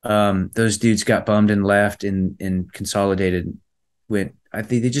 those dudes got bummed and left and Consolidated I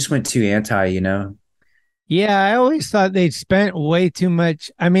think they just went too anti, Yeah, I always thought they'd spent way too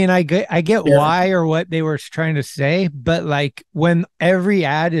much. I mean, I get why or what they were trying to say, but like when every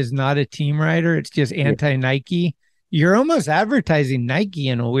ad is not a team rider, it's just anti-Nike, you're almost advertising Nike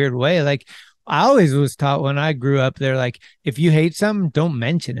in a weird way. Like I always was taught when I grew up, they're like, if you hate something, don't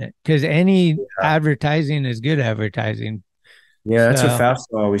mention it because any advertising is good advertising. Yeah, that's what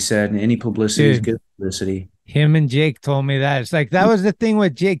Fausto always said. Any publicity is good publicity. Him and Jake told me that. It's like, that was the thing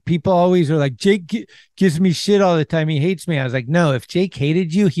with Jake. People always were like, Jake gives me shit all the time. He hates me. I was like, no, if Jake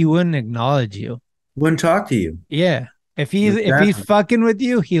hated you, he wouldn't acknowledge you. Wouldn't talk to you. Yeah. If he's fucking with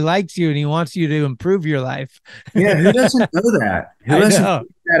you, he likes you and he wants you to improve your life. Yeah, who doesn't know that? Who hasn't figured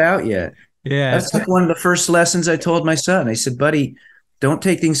that out yet? Yeah. That's like one of the first lessons I told my son. I said, buddy, don't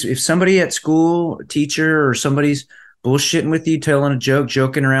take things. If somebody at school, a teacher, or somebody's bullshitting with you, telling a joke,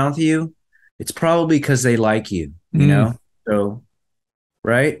 joking around with you, it's probably because they like you, you know? So,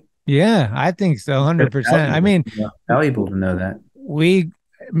 right? Yeah, I think so. 100%. I mean, valuable to know that.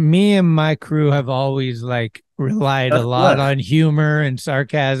 Me and my crew have always like relied a lot on humor and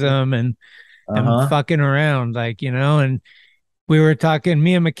sarcasm and fucking around, like, and we were talking,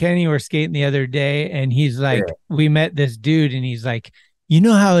 me and McKenny were skating the other day and he's like, we met this dude and he's like,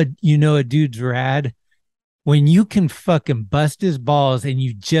 how a dude's rad? When you can fucking bust his balls and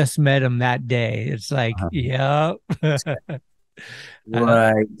you just met him that day. It's like, yep.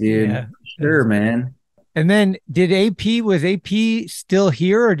 Right, dude. Yeah. Sure, man. And then was AP still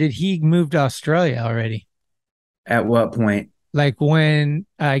here or did he move to Australia already? At what point? Like when,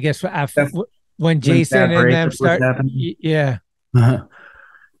 I guess when Jason and them started. Yeah.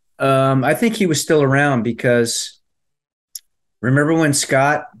 I think he was still around because remember when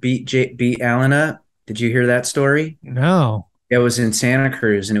Scott beat Alan up? Did you hear that story? No. It was in Santa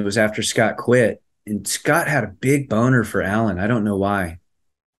Cruz and it was after Scott quit. And Scott had a big boner for Alan. I don't know why.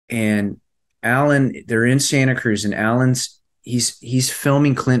 And Alan, they're in Santa Cruz and he's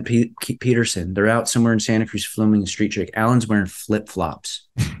filming Clint Peterson. They're out somewhere in Santa Cruz filming a street trick. Alan's wearing flip-flops.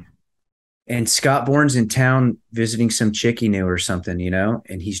 And Scott Bourne's in town visiting some chick he knew or something,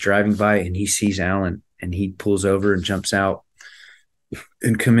 and he's driving by and he sees Alan and he pulls over and jumps out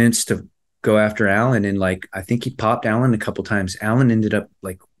and commenced to go after Alan. And like, I think he popped Alan a couple times. Alan ended up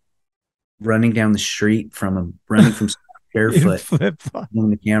like running down the street from him, running from barefoot in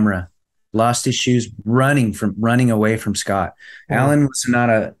the camera, lost his shoes, running away from Scott. Oh. Alan was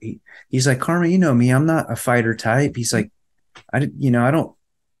not he's like, Karma, you know me, I'm not a fighter type. He's like, I'm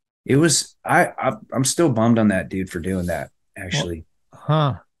still bummed on that dude for doing that, actually.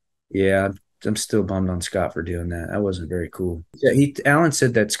 Yeah, I'm still bummed on Scott for doing that. That wasn't very cool. Yeah, Alan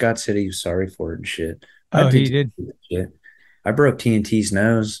said that Scott said he was sorry for it and shit. He did. Shit. I broke TNT's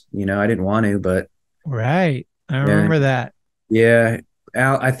nose. I didn't want to, but right. I remember that. Yeah,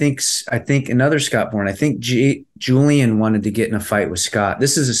 I think another Scott Bourne. I think Julian wanted to get in a fight with Scott.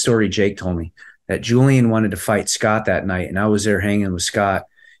 This is a story Jake told me, that Julian wanted to fight Scott that night, and I was there hanging with Scott,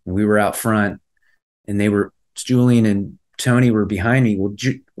 and we were out front, and Julian and Tony were behind me. Well,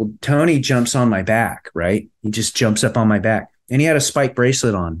 Tony jumps on my back, right? He just jumps up on my back, and he had a spike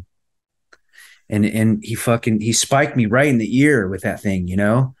bracelet on. And he spiked me right in the ear with that thing, you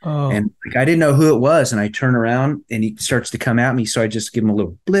know? Oh. And like, I didn't know who it was. And I turn around and he starts to come at me. So I just give him a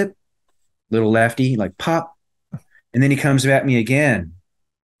little blip, little lefty, like pop. And then he comes at me again.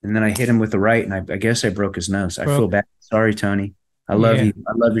 And then I hit him with the right. And I guess I broke his nose. I feel bad. Sorry, Tony. I love you.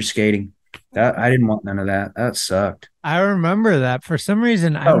 I love your skating. I didn't want none of that. That sucked. I remember that. For some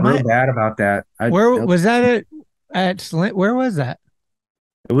reason, I felt real bad about that. Where was that where was that?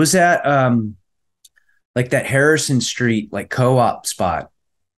 It was at like that Harrison Street, like co-op spot.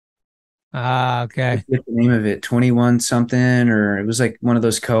 Ah, okay. What's the name of it? 21 something, or it was like one of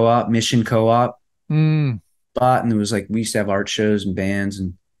those mission co-op spot. And it was like, we used to have art shows and bands,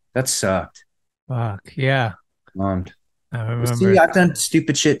 and that sucked. Fuck. Yeah. Bummed. I remember. See, I've done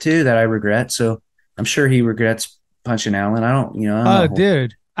stupid shit too that I regret. So I'm sure he regrets punching Alan. I don't know.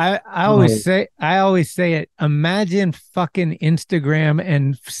 Dude. I always say it. Imagine fucking Instagram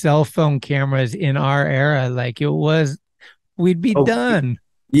and cell phone cameras in our era. Like we'd be done.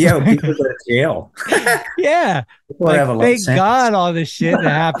 Yeah, people go to jail. Yeah. Thank God all the shit that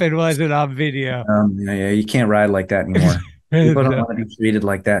happened wasn't on video. Yeah, you can't ride like that anymore. People don't want to be treated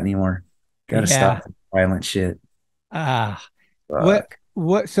like that anymore. Got to stop the violent shit.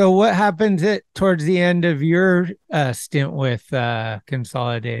 What happened towards the end of your stint with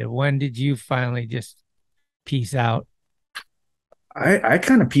Consolidated? When did you finally just peace out? I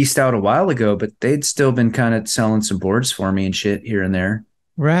kind of pieced out a while ago, but they'd still been kind of selling some boards for me and shit here and there.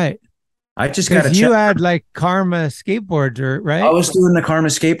 Right. I just got to. You had like Karma skateboards, right? I was doing the Karma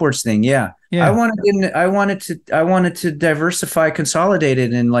skateboards thing. Yeah. I wanted to diversify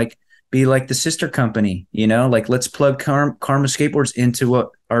Consolidated and like be like the sister company, you know, like let's plug Karma skateboards into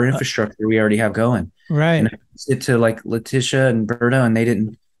what our infrastructure we already have going. Right. And I said to like Letitia and Berto, and they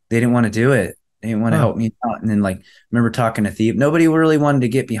didn't want to do it. They didn't want to help me out. And then like, remember talking to Thief, nobody really wanted to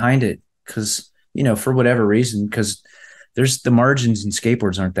get behind it because, you know, for whatever reason, because there's the margins in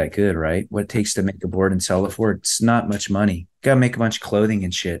skateboards aren't that good, right? What it takes to make a board and sell it for it's not much money. Got to make a bunch of clothing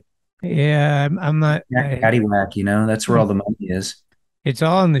and shit. Yeah. I'm not. Paddywhack, you know, that's where all the money is. It's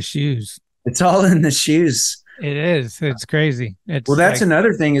all in the shoes. It's all in the shoes. It is. It's crazy. Well, that's like,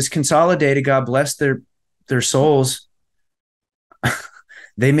 another thing is Consolidated. God bless their souls.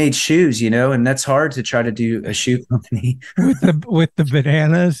 They made shoes, you know, and that's hard to try to do a shoe company with the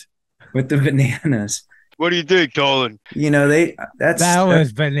bananas. With the bananas. What do you think, Dolan? You know, that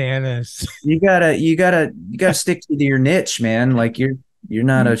was bananas. You gotta stick to your niche, man. Like you're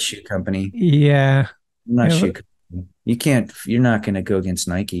not a shoe company. Yeah. I'm not a shoe company. You're not going to go against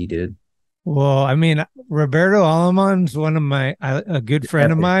Nike, dude. Well, I mean, Roberto Aleman's one of a good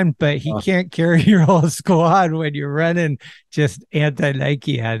friend of mine, but he can't carry your whole squad when you're running just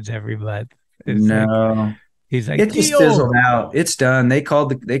anti-Nike ads every month. He's like, it just fizzled out. It's done. They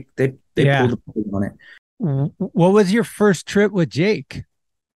called they pulled the plug on it. What was your first trip with Jake?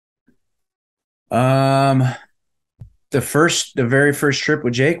 The very first trip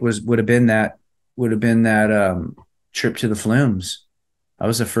with Jake would have been that trip to the Flumes. That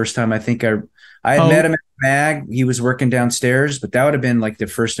was the first time I think I had met him at the mag. He was working downstairs, but that would have been like the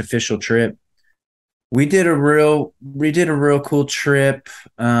first official trip. We did a real cool trip.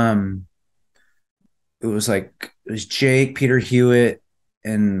 It was Jake, Peter Hewitt,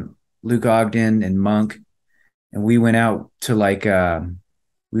 and Luke Ogden and Monk, and we went out to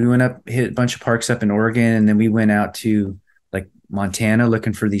hit a bunch of parks up in Oregon, and then we went out to like Montana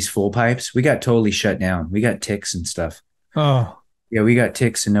looking for these full pipes. We got totally shut down. We got ticks and stuff. Oh, yeah, we got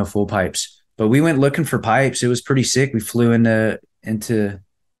ticks and no full pipes. But we went looking for pipes. It was pretty sick. We flew into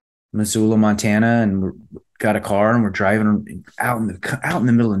Missoula, Montana, and got a car, and we're driving out in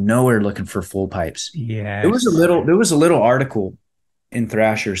the middle of nowhere looking for full pipes. Yeah, there was a little article in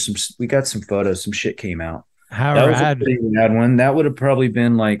Thrasher. We got some photos. Some shit came out. How that rad. Was a pretty rad one. That would have probably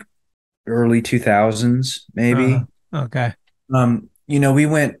been like early 2000s, maybe. Okay. You know,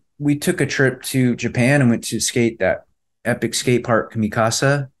 we took a trip to Japan and went to skate that epic skate park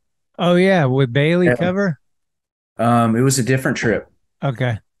Mikasa. Oh yeah, with Bailey cover. It was a different trip.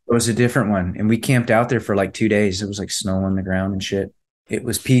 Okay. It was a different one, and we camped out there for like 2 days. It was like snow on the ground and shit. It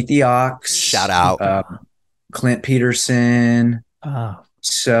was Pete the Ox. Shout out. Clint Peterson.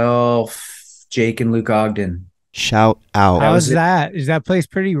 Self, Jake, and Luke Ogden. Shout out. How's that? Is that place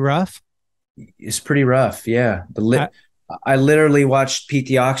pretty rough? It's pretty rough. Yeah. I literally watched Pete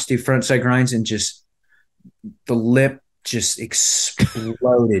the Ox do frontside grinds and just the lip just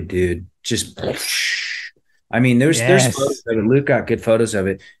exploded, dude. Just, I mean, there's photos of it. Luke got good photos of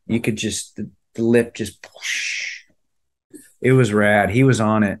it. You could just the lip just, it was rad. He was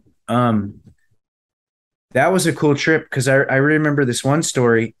on it. That was a cool trip because I remember this one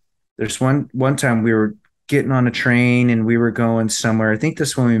story. There's one time we were getting on a train and we were going somewhere. I think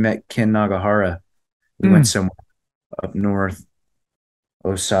this when we met Ken Nagahara. We went somewhere up north,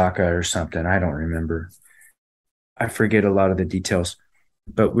 Osaka or something. I don't remember. I forget a lot of the details.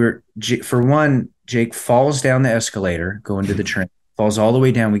 But for one, Jake falls down the escalator going to the train, falls all the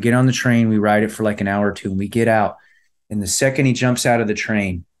way down. We get on the train, we ride it for like an hour or two, and we get out. And the second he jumps out of the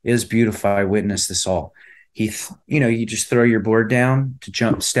train, it is beautiful. I witnessed this all. You just throw your board down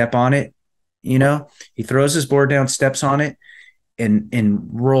to step on it. He throws his board down, steps on it, and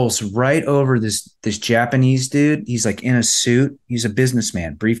rolls right over this Japanese dude. He's like in a suit. He's a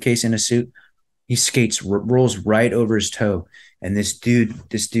businessman, briefcase in a suit. He skates, rolls right over his toe. And this dude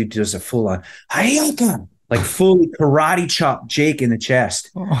does a full on Hayaka, like fully karate chop Jake in the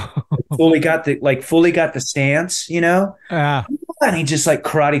chest. fully got the stance, and he just like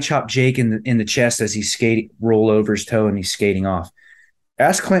karate chop Jake in the chest as he's roll over his toe and he's skating off.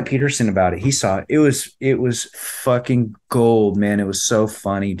 Ask Clint Peterson about it. He saw it. It was fucking gold, man. It was so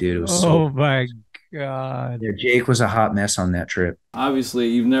funny, dude. It was my God. Yeah, Jake was a hot mess on that trip. Obviously,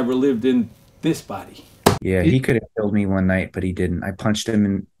 you've never lived in this body. Yeah, he could have killed me one night, but he didn't. I punched him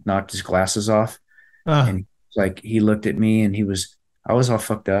and knocked his glasses off. And he looked at me and I was all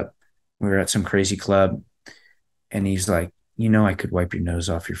fucked up. We were at some crazy club and he's like, I could wipe your nose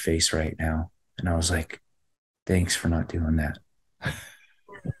off your face right now. And I was like, thanks for not doing that.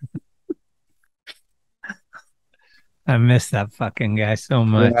 I miss that fucking guy so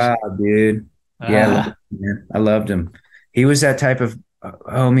much. Wow, dude. Yeah, I loved him. He was that type of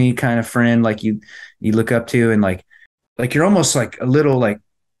homie kind of friend like you look up to, and like you're almost like a little like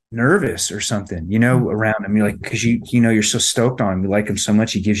nervous or something, around him. You're like, because you're so stoked on him. You like him so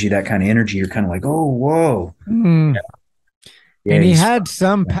much. He gives you that kind of energy. You're kind of like, oh, whoa. Yeah, and he had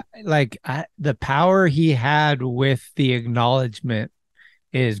some the power he had with the acknowledgement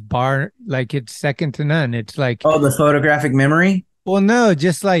is it's second to none. It's like, oh, the photographic memory. Well, no,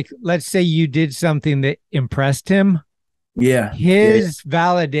 just like, let's say you did something that impressed him. Yeah. His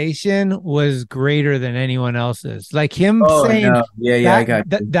validation was greater than anyone else's. Like him saying, no. Yeah, I got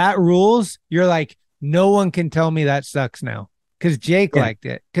that rules. You're like, no one can tell me that sucks now. Because Jake liked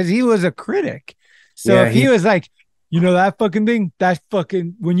it. Because he was a critic. So if he was like, that fucking thing, that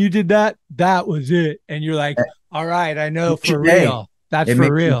fucking, when you did that, that was it. And you're like, all right, I know for real. That's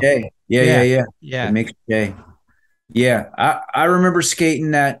for real. Yeah. It makes your day. Yeah. I remember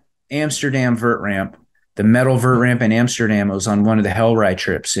skating that Amsterdam vert ramp, the metal vert ramp in Amsterdam. It was on one of the Hell Ride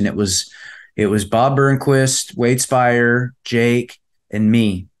trips. And it was Bob Burnquist, Wade Speyer, Jake, and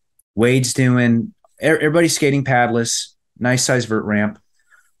me. Wade's doing, everybody's skating padless, nice size vert ramp.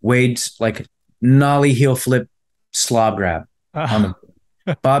 Wade's like nollie heel flip slob grab. On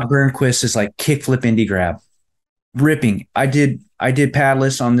the Bob Burnquist is like kick flip indie grab. Ripping. I did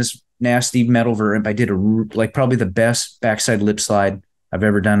padless on this nasty metal vert ramp. I did probably the best backside lip slide I've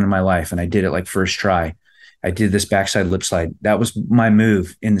ever done in my life. And I did it like first try. I did this backside lip slide. That was my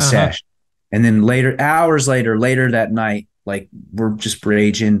move in the sesh. And then hours later that night, like we're just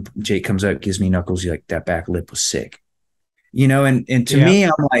raging. Jake comes up, gives me knuckles. He's like, that back lip was sick. And to me,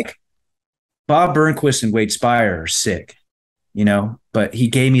 I'm like, Bob Burnquist and Wade Speyer are sick, but he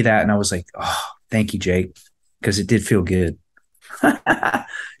gave me that. And I was like, oh, thank you, Jake. Because it did feel good.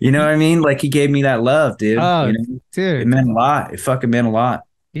 You know what I mean? Like he gave me that love, dude. Oh, dude. It meant a lot. It fucking meant a lot.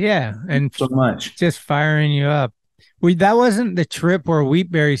 Yeah. And so much. Just firing you up. That wasn't the trip where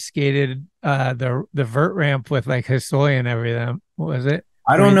Wheatberry skated the vert ramp with like Hisoy and everything, was it?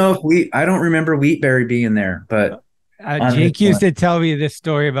 I don't remember Wheatberry being there, but Jake used to tell me this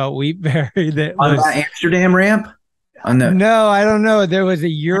story about Wheatberry that that Amsterdam ramp. No, I don't know. There was a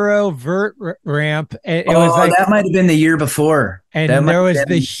Euro vert ramp. It was like that might have been the year before. And there was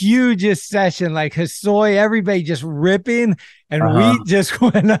the hugest session, like Hisoy, everybody just ripping, and Wheat just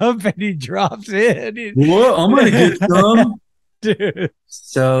went up and he drops in. What? I'm gonna get some. Dude.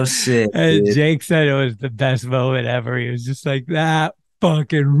 So sick. And Jake said it was the best moment ever. He was just like, that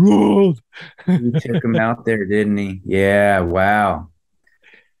fucking ruled. He took him out there, didn't he? Yeah. Wow.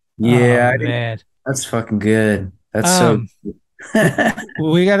 Yeah, man. That's fucking good. That's so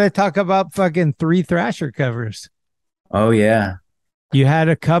we got to talk about fucking 3 Thrasher covers. Oh yeah. You had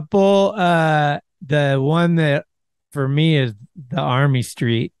a couple, the one that for me is the Army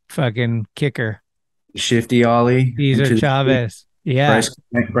Street fucking kicker. shifty ollie Cesar into the Chavez. Yeah.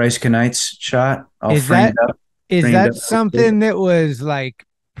 Bryce Knight's shot, all Is framed that up. is framed that up. something that was like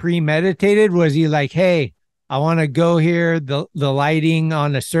premeditated? Was he like, hey, I want to go here, the lighting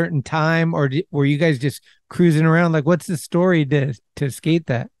on a certain time, or were you guys just cruising around? Like, what's the story to skate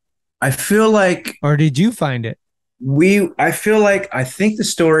that? I feel like Or did you find it? I think the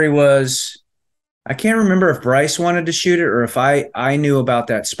story was, I can't remember if Bryce wanted to shoot it or if I knew about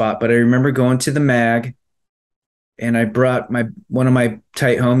that spot, but I remember going to the mag and I brought one of my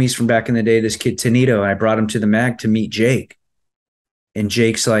tight homies from back in the day, this kid Tanito, and I brought him to the mag to meet Jake. And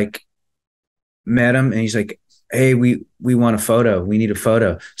Jake's like, met him and he's like, hey, we want a photo. We need a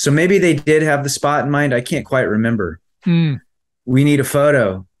photo. So maybe they did have the spot in mind. I can't quite remember. We need a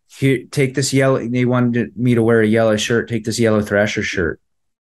photo. Here, take this yellow. They wanted me to wear a yellow shirt. Take this yellow Thrasher shirt.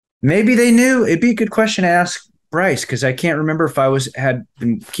 Maybe they knew. It'd be a good question to ask Bryce, because I can't remember if I had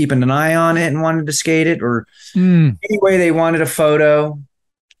been keeping an eye on it and wanted to skate it, or anyway, they wanted a photo.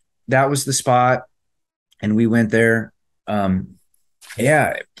 That was the spot, and we went there.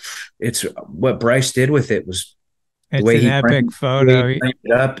 Yeah, it's what Bryce did with it was the way he epic photo. He framed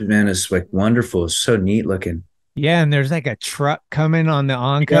it up, man, it's like wonderful. It's so neat looking. Yeah, and there's like a truck coming on the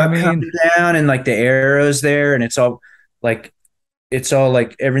oncoming down, and like the arrows there, and it's all like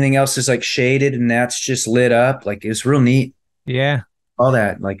everything else is like shaded, and that's just lit up. Like it's real neat. Yeah, all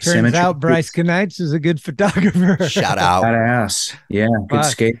that like turns symmetry. out Bryce Knights is a good photographer. Shout out, badass. Yeah, good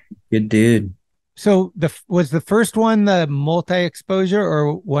skate, good dude. So was the first one the multi-exposure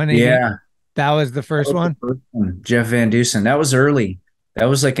or 180? Yeah, that was the first one. Jeff Van Dusen. That was early. That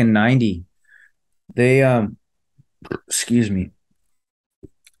was like in 90. They excuse me.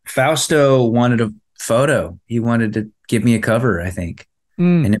 Fausto wanted a photo. He wanted to give me a cover, I think.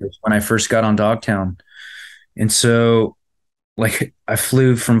 And it was when I first got on Dogtown. And so like I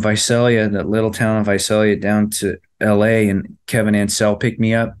flew from Visalia, that little town of Visalia, down to LA, and Kevin Ansell picked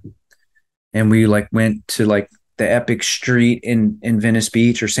me up. And we like went to like the epic street in Venice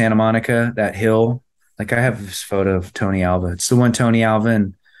Beach or Santa Monica, that hill. Like I have this photo of Tony Alva. It's the one Tony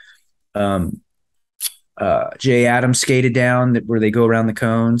Alva and Jay Adams skated down, where they go around the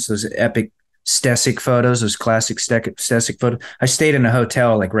cones. Those epic Stesic photos, those classic Stesic photos. I stayed in a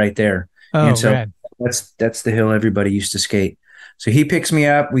hotel like right there. Oh, and so rad. that's the hill everybody used to skate. So he picks me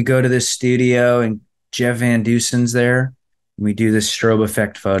up. We go to this studio, and Jeff Van Dusen's there. And we do this strobe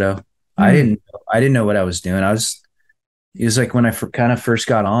effect photo. I didn't know what I was doing. It was like when I kind of first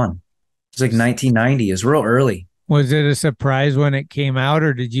got on. It was like 1990. It was real early. Was it a surprise when it came out,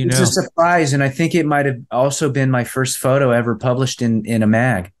 or did you know? It's a surprise, and I think it might have also been my first photo ever published in a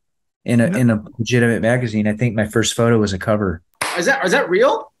mag, in a legitimate magazine. I think my first photo was a cover. Is that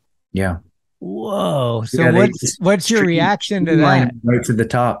real? Yeah. Whoa. So what's your reaction to that? Right to the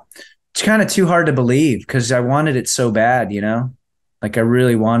top. It's kind of too hard to believe because I wanted it so bad, you know? Like I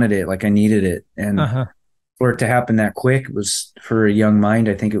really wanted it, like I needed it. And for it to happen that quick was, for a young mind,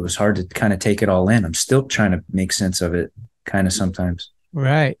 I think it was hard to kind of take it all in. I'm still trying to make sense of it kind of sometimes.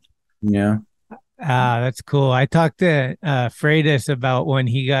 Right. Yeah. That's cool. I talked to Freitas about when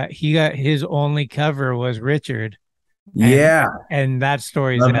he got his only cover was Richard. And that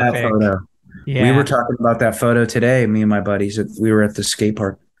story's epic. That photo. Yeah. We were talking about that photo today, me and my buddies. We were at the skate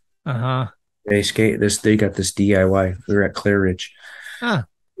park. They got this DIY. We were at Clear Ridge.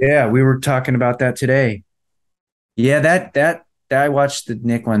 Yeah, we were talking about that today. Yeah, that I watched the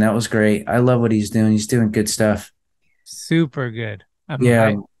Nick one. That was great. I love what he's doing. He's doing good stuff. Super good.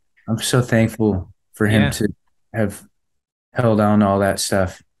 I'm so thankful for him to have held on to all that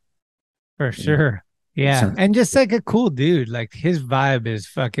stuff. For sure. Yeah. And just like a cool dude. Like his vibe is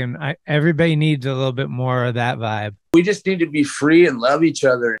fucking, everybody needs a little bit more of that vibe. We just need to be free and love each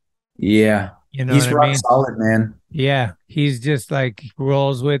other. Yeah. You know, he's rock solid, man. Yeah. He's just like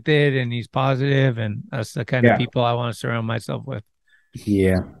rolls with it, and he's positive, and that's the kind of people I want to surround myself with.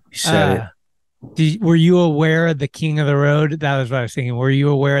 Yeah. You said it. Were you aware of the King of the Road? That was what I was thinking. Were you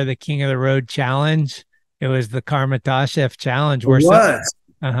aware of the King of the Road challenge? It was the Tsocheff challenge.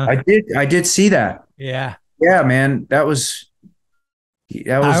 I did see that. Yeah. Yeah, man. That was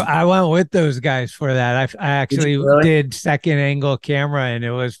I went with those guys for that. I actually did second angle camera, and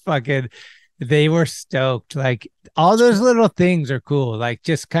it was fucking, they were stoked. Like all those little things are cool. Like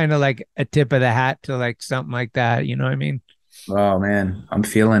just kind of like a tip of the hat to like something like that. You know what I mean? Oh man, I'm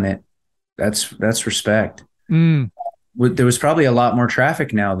feeling it. That's respect. There was probably a lot more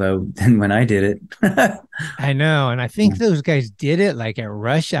traffic now though than when I did it. I know. And I think those guys did it like at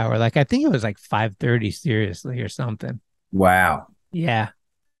rush hour. Like I think it was like 5:30 seriously or something. Wow. Yeah.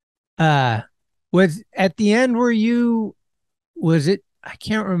 Was at the end, was it I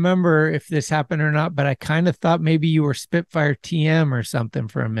can't remember if this happened or not, but I kind of thought maybe you were Spitfire TM or something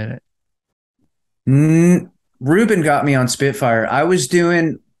for a minute. Ruben got me on Spitfire. I was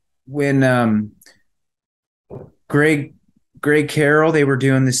doing when Greg Carroll, they were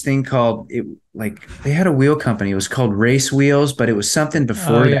doing this thing called it, like they had a wheel company. It was called Race Wheels, but it was something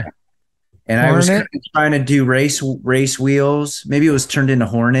before that. And Hornet? I was kind of trying to do race wheels. Maybe it was turned into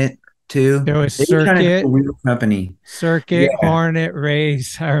Hornet too. There was Circuit, wheel company. Circuit, yeah. Hornet,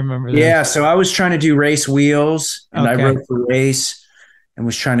 Race. I remember that. Yeah, so I was trying to do race wheels, and I wrote for Race and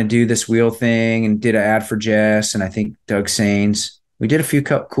was trying to do this wheel thing and did an ad for Jess and I think Doug Sains. We did a few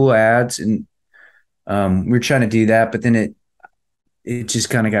cool ads and we were trying to do that, but then it just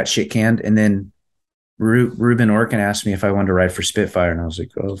kind of got shit canned. And then Ruben Orkin asked me if I wanted to ride for Spitfire, and I was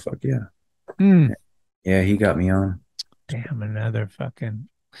like, oh, fuck yeah. Yeah, he got me on. Damn, another fucking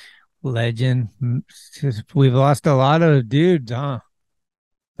legend. We've lost a lot of dudes, huh?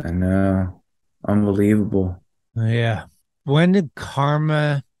 I know. Unbelievable. Yeah. When did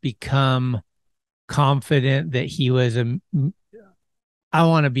Karma become confident that he was I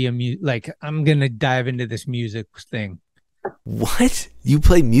want to be I'm going to dive into this music thing. What? You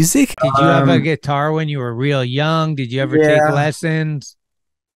play music? Did you have a guitar when you were real young? Did you ever take lessons?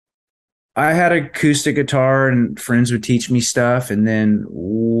 I had an acoustic guitar and friends would teach me stuff. And then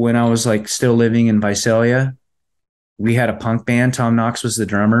when I was like still living in Visalia, we had a punk band. Tom Knox was the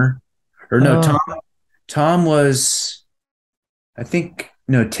drummer. Or no, Tom was, I think,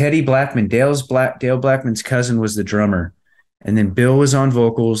 no, Teddy Blackman, Dale Blackman's cousin was the drummer. And then Bill was on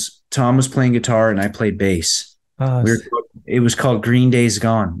vocals, Tom was playing guitar, and I played bass. It was called Green Day's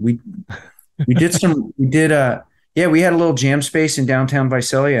Gone. We had a little jam space in downtown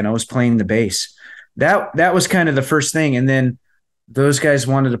Visalia, and I was playing the bass. That was kind of the first thing. And then those guys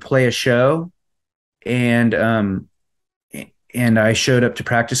wanted to play a show, and I showed up to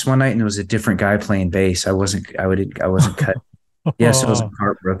practice one night, and it was a different guy playing bass. I wasn't cut. Yes, I was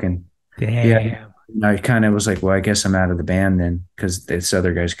heartbroken. Damn. Yeah. I kind of was like, well, I guess I'm out of the band then because this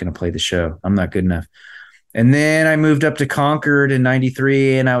other guy's going to play the show. I'm not good enough. And then I moved up to Concord in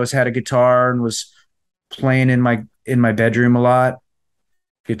 '93, and I had a guitar and was playing in my bedroom a lot,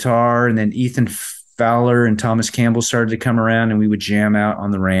 guitar. And then Ethan Fowler and Thomas Campbell started to come around, and we would jam out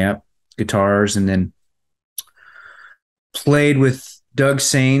on the ramp, guitars. And then played with Doug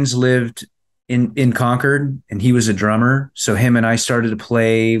Sains, lived in Concord, and he was a drummer. So him and I started to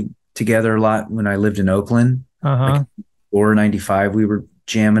play together a lot when I lived in Oakland. Like or 95, we were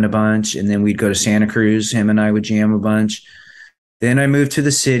jamming a bunch, and then we'd go to Santa Cruz. Him and I would jam a bunch. Then I moved to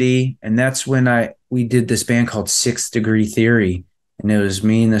the city, and that's when we did this band called 6th Degree Theory, and it was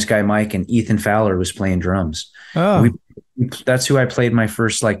me and this guy Mike, and Ethan Fowler was playing drums. That's who I played my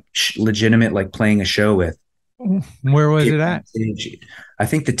first legitimate playing a show with. Where was it at? I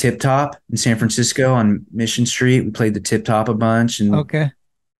think the Tip Top in San Francisco on Mission Street. We played the Tip Top a bunch, and a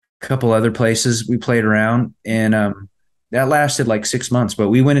couple other places we played around, and that lasted like 6 months. But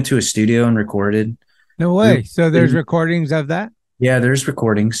we went into a studio and recorded. No way! So there's recordings of that? Yeah, there's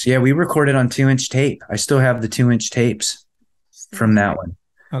recordings. Yeah, we recorded on 2-inch tape. I still have the 2-inch tapes from that one.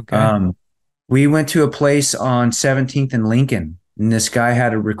 Okay. We went to a place on 17th and Lincoln, and this guy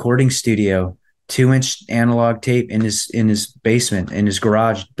had a recording studio, 2-inch analog tape in his basement, in his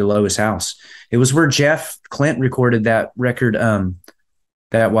garage below his house. It was where Jeff Clint recorded that record,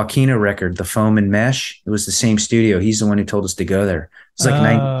 that Joaquina record, The Foam and Mesh. It was the same studio. He's the one who told us to go there. It was like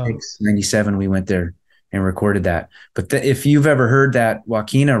 96, 97 we went there and recorded that. But if you've ever heard that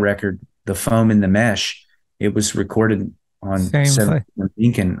Joaquina record, The Foam and the Mesh, it was recorded on 7th and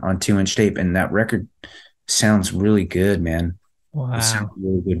Lincoln on 2-inch tape, and that record sounds really good, man. Wow. It sounds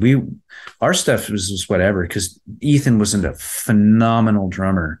really good. Our stuff was whatever, because Ethan wasn't a phenomenal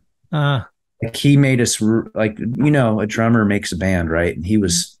drummer. He made us a drummer makes a band, right? And he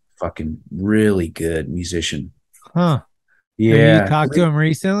was fucking really good musician. Yeah. Have you talked to him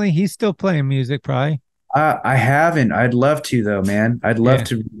recently? He's still playing music, probably. I haven't. I'd love to, though, man. I'd love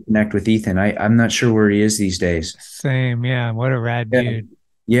to connect with Ethan. I'm not sure where he is these days. Same, yeah. What a rad dude.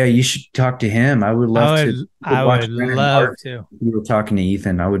 Yeah, you should talk to him. I would love to. I would love to. We were talking to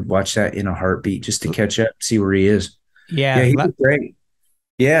Ethan. I would watch that in a heartbeat just to catch up, see where he is. Yeah, he was great.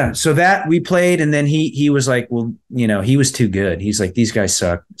 Yeah, so that we played, and then he was like, well, he was too good. He's like, these guys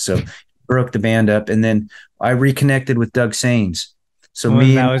suck. So broke the band up, and then I reconnected with Doug Sains. So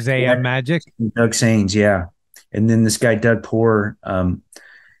that was Magic? Doug Sains, yeah. And then this guy, Doug Poor,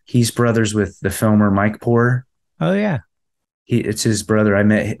 he's brothers with the filmer Mike Poor. Oh, yeah. It's his brother. I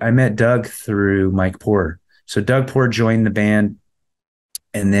met Doug through Mike Poor. So Doug Poor joined the band,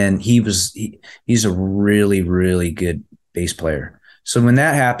 and then he's a really, really good bass player. So when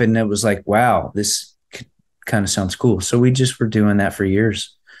that happened, it was like, wow, this kind of sounds cool. So we just were doing that for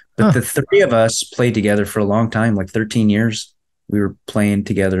years. But the three of us played together for a long time, like 13 years. We were playing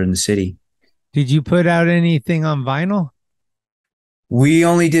together in the city. Did you put out anything on vinyl? We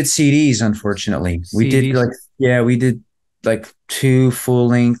only did CDs, unfortunately. CDs. We did like 2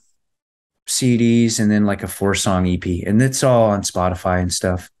 full-length CDs and then like a 4-song EP, and it's all on Spotify and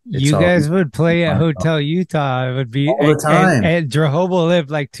stuff. You guys would play at Hotel Utah. It would be all the time. And Jehovah lived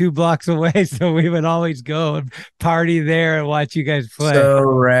like 2 blocks away, so we would always go and party there and watch you guys play. So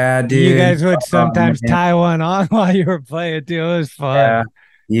rad, dude. You guys would sometimes tie one on while you were playing too. It was fun.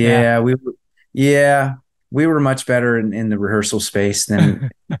 We were much better in the rehearsal space than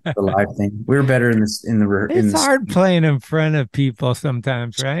the live thing. We were better It's hard playing in front of people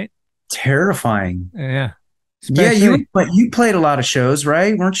sometimes, right? Terrifying. Yeah. Especially, you played a lot of shows,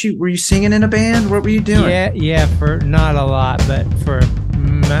 right? Were you singing in a band? What were you doing? Yeah, for not a lot, but for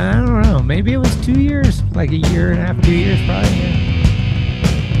I don't know, maybe it was 2 years, like a year and a half, 2 years probably. Yeah.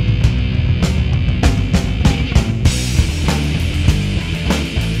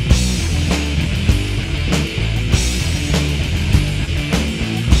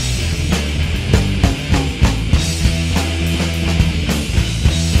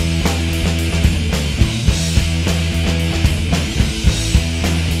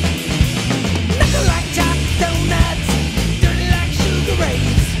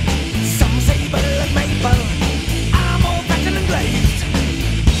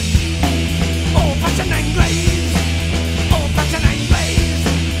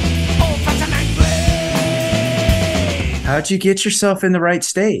 How'd you get yourself in the right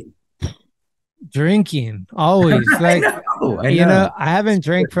state? Drinking, always. Like, I know. You know, I haven't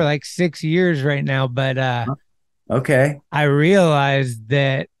drank for like 6 years right now, but okay. I realized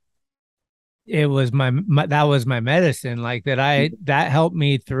that it was my that was my medicine. Like that helped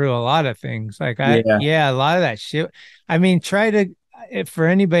me through a lot of things. Like a lot of that shit. I mean, for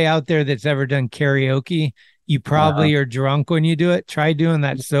anybody out there that's ever done karaoke, you probably are drunk when you do it. Try doing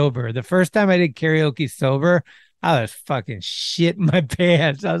that sober. The first time I did karaoke sober, I was fucking shitting my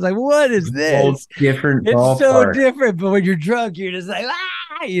pants. I was like, what is this? It's so different. But when you're drunk, you're just like,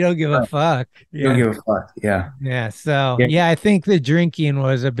 you don't give a fuck. You don't give a fuck. Yeah. Yeah. So, I think the drinking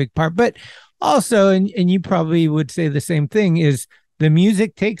was a big part. But also, and you probably would say the same thing, is the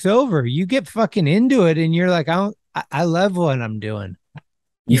music takes over. You get fucking into it and you're like, I love what I'm doing.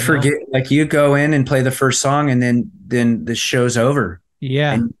 You forget, like you go in and play the first song and then the show's over.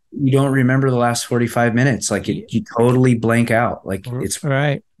 Yeah. And you don't remember the last 45 minutes. Like you totally blank out. Like it's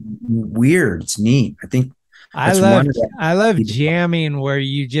right. Weird. It's neat. I think I love jamming where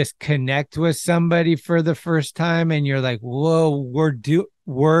you just connect with somebody for the first time and you're like, whoa,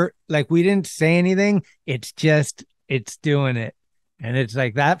 we're like, we didn't say anything. It's doing it. And it's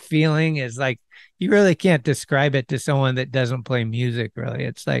like, that feeling is like, you really can't describe it to someone that doesn't play music, really.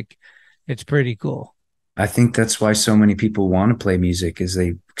 It's like, it's pretty cool. I think that's why so many people want to play music, is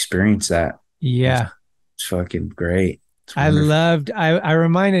they experience that. Yeah. It's fucking great. I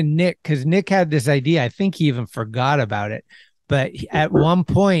reminded Nick, because Nick had this idea. I think he even forgot about it. But at one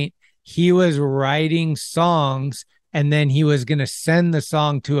point, he was writing songs and then he was going to send the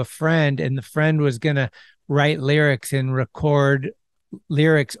song to a friend, and the friend was going to write lyrics and record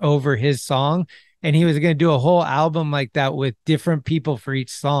lyrics over his song. And he was going to do a whole album like that with different people for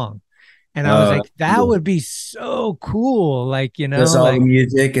each song. And I was like, that would be so cool. Like, you know, does all the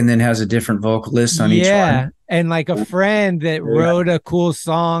music and then has a different vocalist on each one. Yeah. And like a friend that wrote a cool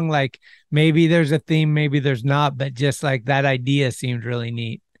song, like maybe there's a theme, maybe there's not, but just like that idea seemed really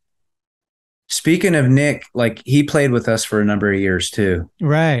neat. Speaking of Nick, like he played with us for a number of years too.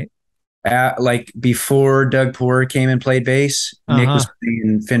 Right. Like before Doug Poor came and played bass, Nick was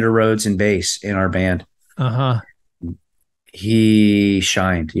playing Fender Rhodes and bass in our band. He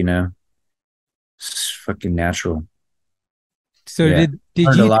shined, you know. It's fucking natural. So did you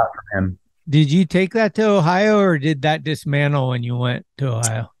a lot from him? Did you take that to Ohio, or did that dismantle when you went to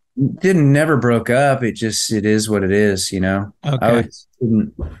Ohio? Never broke up. It is what it is, you know. Okay.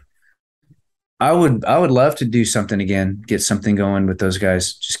 I would love to do something again, get something going with those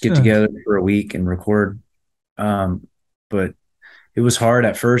guys. Just get together for a week and record. But it was hard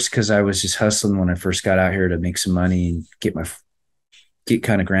at first because I was just hustling when I first got out here to make some money and get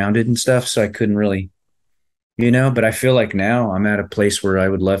kind of grounded and stuff. So I couldn't really, you know, but I feel like now I'm at a place where I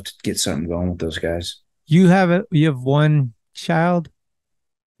would love to get something going with those guys. You have one child?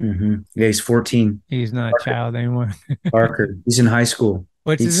 Mm-hmm. Yeah, he's 14. He's not a child anymore. Parker. He's in high school.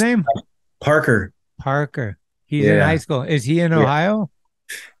 What's his name? Parker. He's in high school. Is he in Ohio?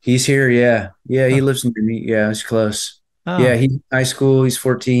 He's here. Yeah. He lives near me. Yeah, he's close. Yeah, he's in high school. He's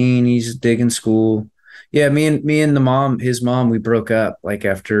 14. He's digging school. Yeah, me and his mom, we broke up like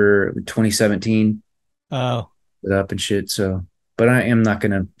after 2017. Oh, Split up and shit. So, but I am not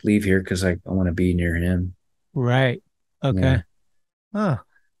gonna leave here because I want to be near him. right. Okay. Yeah.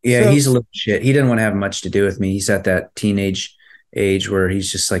 Yeah, he's a little shit. He didn't want to have much to do with me. He's at that teenage age where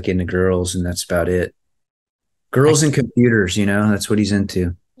he's just like into girls, and that's about it. Girls and computers, that's what he's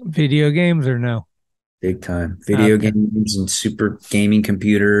into. Video games or no? Big time. Video games and super gaming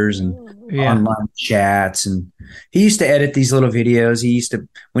computers and online chats. And he used to edit these little videos.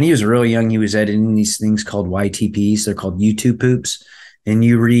 When he was real young, he was editing these things called YTPs. They're called YouTube poops. And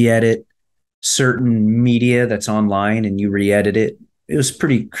you re-edit certain media that's online and you re-edit it. It was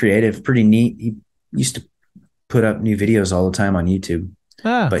pretty creative, pretty neat. He used to put up new videos all the time on YouTube.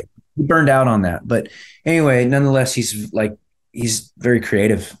 But he burned out on that. But anyway, nonetheless, he's very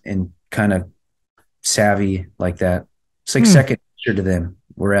creative and kind of savvy like that. It's like second nature to them.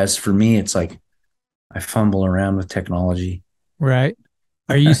 Whereas for me, it's like I fumble around with technology. Right.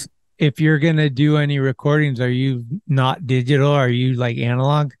 Are you, if you're going to do any recordings, are you not digital? Are you like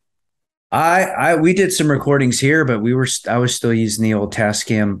analog? We did some recordings here, but I was still using the old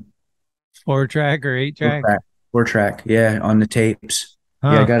Tascam 4-track or 8-track? 4-track. Yeah. On the tapes.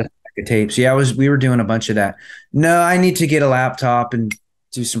 Yeah. I got a stack of tapes. Yeah. We were doing a bunch of that. No, I need to get a laptop and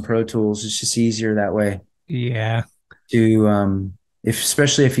do some Pro Tools. It's just easier that way. Yeah.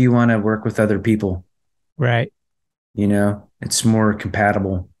 Especially if you want to work with other people. Right. It's more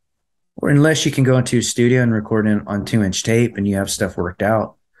compatible. Or unless you can go into a studio and record on 2-inch tape and you have stuff worked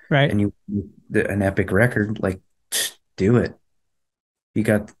out. Right. And an epic record, like, do it. You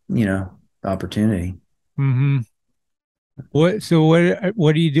got, the opportunity. Mm-hmm.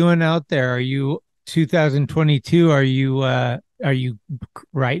 What are you doing out there? Are you 2022? Are you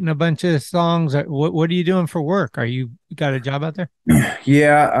writing a bunch of songs? What are you doing for work? You got a job out there?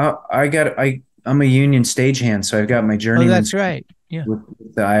 Yeah, I'm a union stagehand, so I've got my journeyman. Oh, that's right. Yeah. With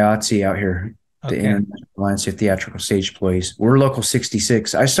the IATSE out here, the International Alliance of Theatrical Stage Employees. We're local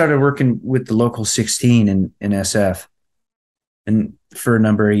 66. I started working with the local 16 in SF, and for a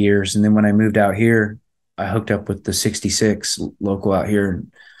number of years, and then when I moved out here, I hooked up with the 66 local out here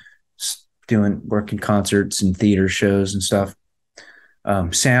and working concerts and theater shows and stuff.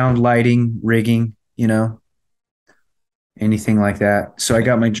 Sound, lighting, rigging, anything like that. So I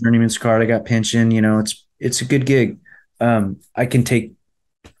got my journeyman's card. I got pension. It's a good gig. I'm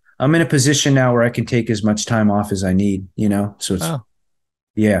in a position now where I can take as much time off as I need. So it's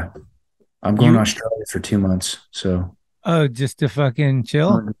yeah. I'm going to Australia for 2 months. So just to fucking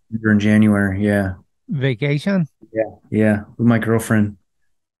chill in January. Yeah. Vacation. Yeah. With my girlfriend.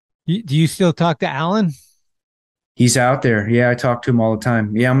 Do you still talk to Alan? He's out there. Yeah, I talk to him all the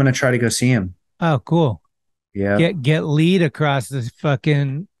time. Yeah, I'm gonna try to go see him. Oh, cool. Yeah. Get Lee across this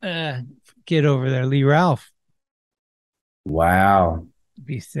fucking get over there, Lee Ralph. Wow.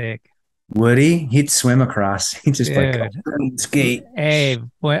 Be sick. Would he? He'd swim across. He'd just skate. Hey,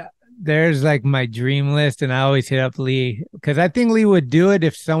 there's like my dream list, and I always hit up Lee because I think Lee would do it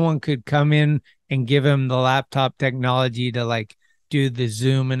if someone could come in and give him the laptop technology to like do the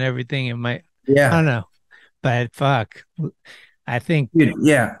Zoom and everything. It might. Yeah. I don't know. But fuck, I think. Dude,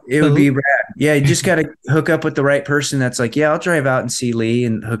 yeah, it would be rad. Yeah, you just got to hook up with the right person that's like, yeah, I'll drive out and see Lee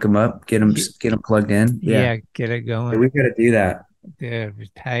and hook him up, get him plugged in. Yeah, get it going. Yeah, we got to do that. Dude,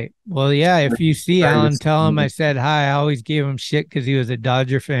 tight. Well, yeah, if you see Alan, tell him I said hi. I always gave him shit because he was a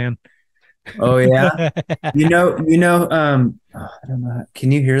Dodger fan. Oh, yeah. I don't know.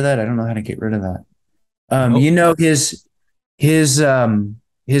 Can you hear that? I don't know how to get rid of that.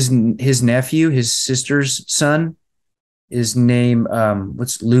 His nephew, his sister's son, is named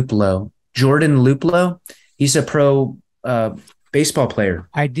what's Luplo? Jordan Luplo. He's a pro baseball player.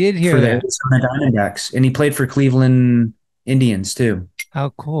 I did hear for that. The Diamondbacks, and he played for Cleveland Indians too. How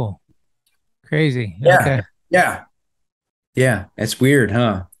cool! Crazy. Yeah. Okay. Yeah. It's weird,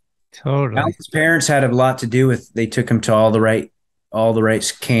 huh? Totally. His parents had a lot to do with. They took him to all the right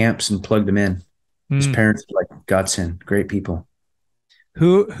camps and plugged him in. His parents are like godsend, great people.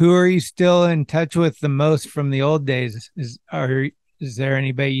 Who are you still in touch with the most from the old days? Is there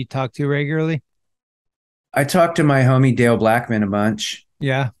anybody you talk to regularly? I talked to my homie Dale Blackman a bunch.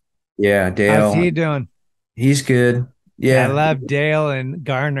 Yeah. Yeah, Dale. How's he doing? He's good. Yeah. I love Dale and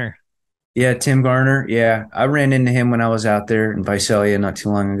Garner. Yeah, Tim Garner. Yeah. I ran into him when I was out there in Visalia not too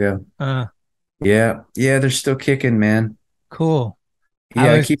long ago. Yeah. Yeah, they're still kicking, man. Cool.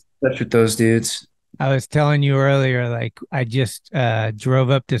 Yeah, I keep in touch with those dudes. I was telling you earlier, like I just drove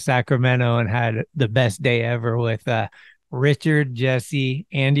up to Sacramento and had the best day ever with Richard, Jesse,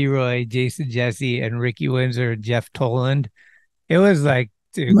 Andy Roy, Jason Jesse, and Ricky Windsor, Jeff Toland. It was like,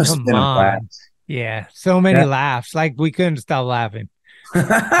 dude, Must have come been a on. blast. Yeah, so many laughs. Like, we couldn't stop laughing.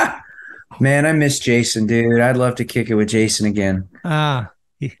 Man, I miss Jason, dude. I'd love to kick it with Jason again.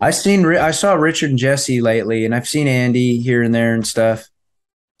 I saw Richard and Jesse lately, and I've seen Andy here and there and stuff.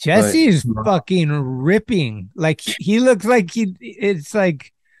 Jesse is fucking ripping. Like, he looks like it's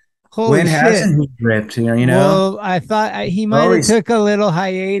like, holy when shit. Hasn't he ripped? You know. Well, I thought he might have took a little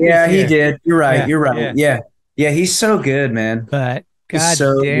hiatus. Yeah, here. he did. You're right. You're right. Yeah. He's so good, man. But God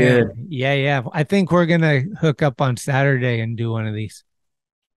so damn. good. Yeah. I think we're gonna hook up on Saturday and do one of these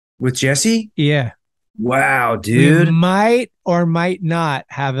with Jesse. Yeah. Wow, dude. We might or might not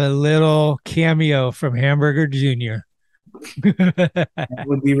have a little cameo from Hamburger Jr. That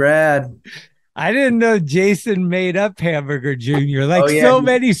would be rad. I didn't know Jason made up Hamburger Jr. Like, so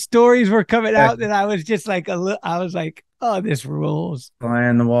many stories were coming out that I was just like, I was like, oh, this rules. Fly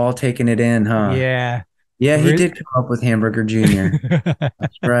on the wall, taking it in, huh? Yeah. Yeah, he did come up with Hamburger Jr.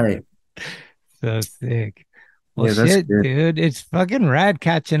 That's right. So sick. Well, shit, dude. It's fucking rad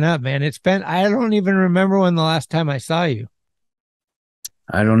catching up, man. I don't even remember when the last time I saw you.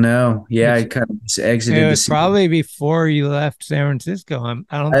 I don't know. Yeah, I kind of exited. It was probably before you left San Francisco.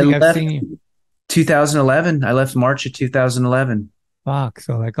 I don't think I've seen you. 2011. I left March of 2011. Fuck,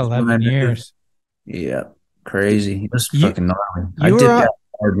 so like 11 years. Yeah, crazy. It was fucking gnarly. I did that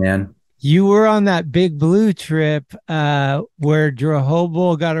hard, man. You were on that Big Blue trip where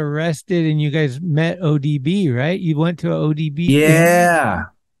Drahobel got arrested and you guys met ODB, right? You went to an ODB. Yeah,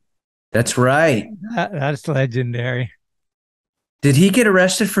 that's right. That's legendary. Did he get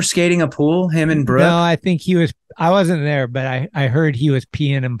arrested for skating a pool, him and Brooke? No, I think he was. I wasn't there, but I heard he was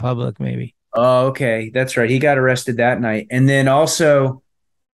peeing in public, maybe. Oh, okay. That's right. He got arrested that night. And then also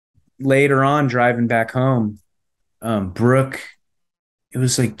later on, driving back home, Brooke, it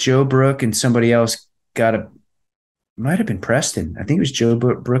was like Joe Brooke and somebody else might have been Preston. I think it was Joe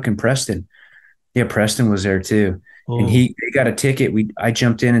Brooke and Preston. Yeah, Preston was there too. Oh. And they got a ticket. I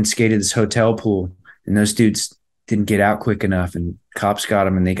jumped in and skated this hotel pool, and those dudes didn't get out quick enough, and cops got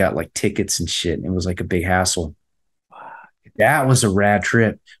them, and they got like tickets and shit. And it was like a big hassle. That was a rad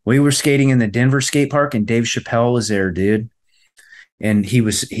trip. We were skating in the Denver skate park, and Dave Chappelle was there, dude. And it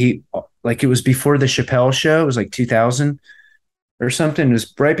was before the Chappelle show. It was like 2000 or something. It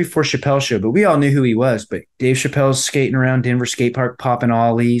was right before Chappelle show, but we all knew who he was. But Dave Chappelle's skating around Denver skate park, popping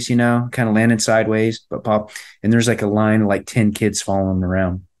ollies, kind of landing sideways, but pop. And there's like a line of like 10 kids following him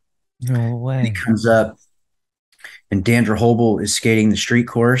around. No way. And he comes up, and Dan Drahobel is skating the street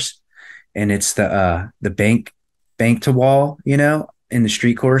course, and it's the bank to wall, in the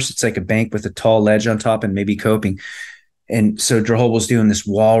street course. It's like a bank with a tall ledge on top and maybe coping. And so Drahobel's doing this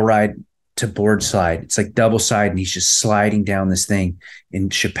wall ride to board slide. It's like double side, and he's just sliding down this thing.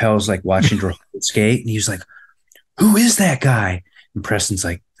 And Chappelle's like watching Drahobel skate, and he's like, "Who is that guy?" And Preston's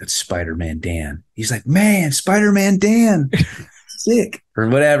like, "That's Spider-Man Dan." He's like, "Man, Spider-Man Dan." Sick or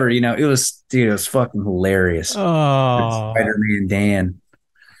whatever, it was fucking hilarious. Oh, Spider-Man Dan.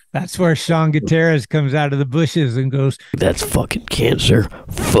 That's where Sean Gutierrez comes out of the bushes and goes, "That's fucking cancer,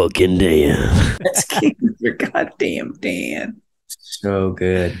 fucking Dan." That's cancer, goddamn Dan. So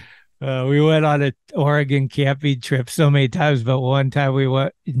good. We went on an Oregon camping trip so many times, but one time we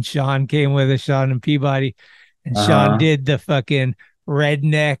went and Sean came with us, Sean and Peabody, and Sean did the fucking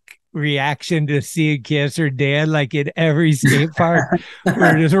redneck reaction to seeing Cancer Dan, like in every skate park.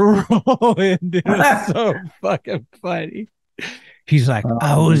 We're just rolling. It was so fucking funny. He's like,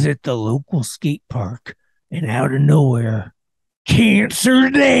 I was at the local skate park, and out of nowhere, Cancer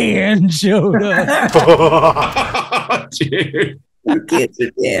Dan showed up. Dude,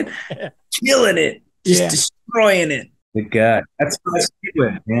 Cancer Dan, killing it, just destroying it. Good God, that's what I stayed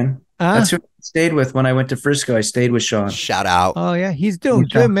with, man. That's who I stayed with when I went to Frisco. I stayed with Sean. Shout out. Oh yeah, he's doing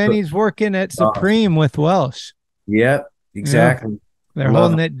good, man. He's working at Supreme with Welsh. Yep, exactly. They're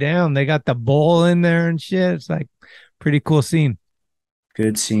holding it down. They got the bowl in there and shit. It's like pretty cool scene.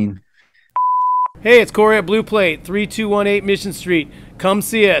 Good scene. Hey, it's Corey at Blue Plate, 3218 Mission Street. Come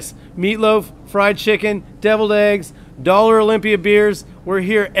see us. Meatloaf, fried chicken, deviled eggs, Dollar Olympia beers. We're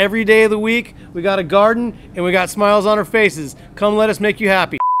here every day of the week. We got a garden, and we got smiles on our faces. Come let us make you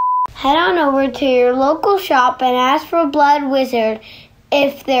happy. Head on over to your local shop and ask for Blood Wizard.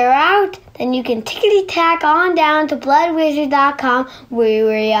 If they're out, then you can tickety-tack on down to bloodwizard.com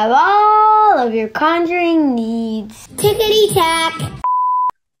where you have all of your conjuring needs. Tickety-tack!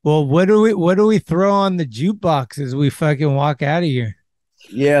 Well, what do we throw on the jukebox as we fucking walk out of here?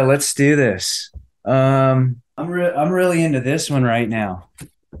 Yeah, let's do this. I'm really into this one right now.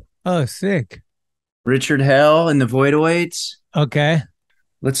 Oh, sick. Richard Hell and the Voidoids. Okay.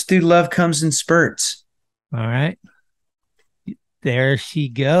 Let's do Love Comes in Spurts. All right. There she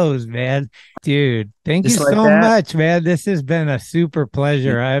goes, man. Dude, thank you so much, man. This has been a super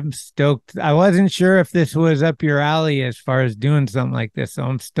pleasure. I'm stoked. I wasn't sure if this was up your alley as far as doing something like this, so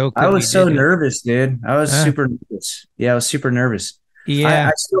I'm stoked. I was so nervous, dude. I was super nervous. Yeah, I was super nervous. Yeah.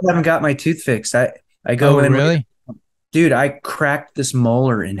 I still haven't got my tooth fixed. I go in. Really? Dude, I cracked this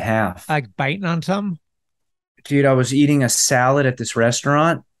molar in half. Like biting on something? Dude, I was eating a salad at this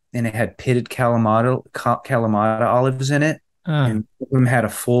restaurant, and it had pitted Kalamata olives in it. And one of them had a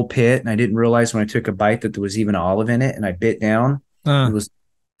full pit, and I didn't realize when I took a bite that there was even olive in it, and I bit down. It was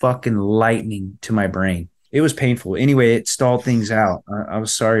fucking lightning to my brain. It was painful. Anyway, it stalled things out. I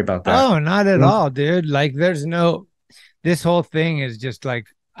was sorry about that. Oh, not at all, dude. Like, this whole thing is just like,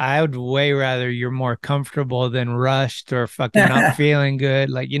 I would way rather you're more comfortable than rushed or fucking not feeling good.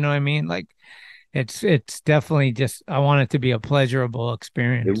 Like, you know what I mean? Like, it's definitely just, I want it to be a pleasurable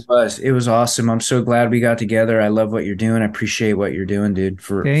experience. It was awesome. I'm so glad we got together. I love what you're doing. I appreciate what you're doing, dude,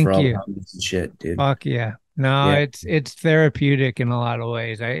 for all the comments and shit, dude. Fuck yeah. No, yeah. It's therapeutic in a lot of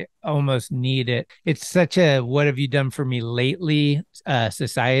ways. I almost need it. It's such a what have you done for me lately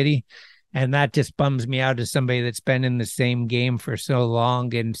society. And that just bums me out as somebody that's been in the same game for so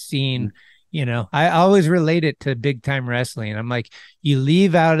long and seen, you know, I always relate it to big time wrestling. I'm like, you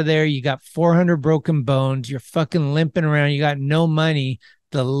leave out of there, you got 400 broken bones, you're fucking limping around, you got no money.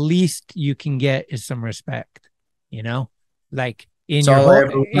 The least you can get is some respect, you know, like in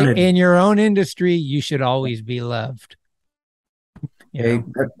your own industry, you should always be loved. Hey,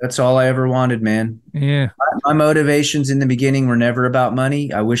 that's all I ever wanted, man. Yeah. My motivations in the beginning were never about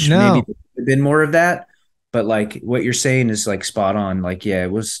money. I wish maybe there had been more of that, but like what you're saying is like spot on. Like, yeah,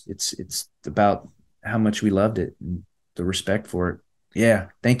 it's about how much we loved it and the respect for it. Yeah.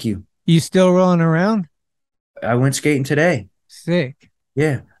 Thank you. You still rolling around? I went skating today. Sick.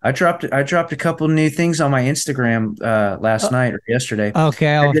 Yeah. I dropped a couple new things on my Instagram last night or yesterday.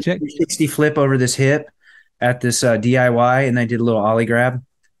 Okay. I'll check. 360 flip over this hip at this DIY, and I did a little ollie grab.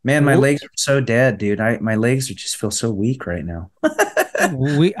 Man, my legs are so dead, dude. My legs just feel so weak right now.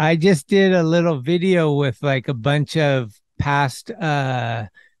 I just did a little video with like a bunch of past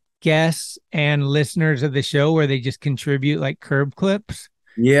guests and listeners of the show where they just contribute like curb clips.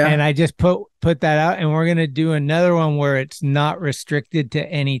 Yeah. And I just put that out, and we're going to do another one where it's not restricted to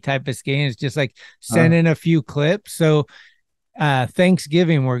any type of skating. It's just like send in a few clips. So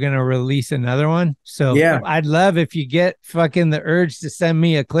Thanksgiving we're gonna release another one, so yeah, I'd love if you get fucking the urge to send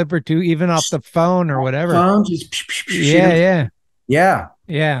me a clip or two, even off the phone or whatever. Yeah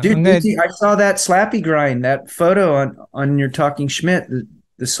dude, I saw that slappy grind, that photo on your Talkin Schmit,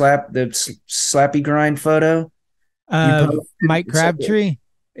 the slappy grind photo Mike Crabtree.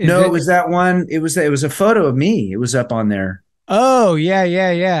 It was that one. It was a photo of me. It was up on there. Oh, yeah.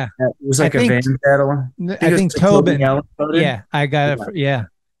 It was like a van battle. I think Tobin. Yeah, I got it. Yeah.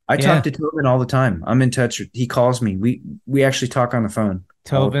 I talk to Tobin all the time. I'm in touch. He calls me. We actually talk on the phone.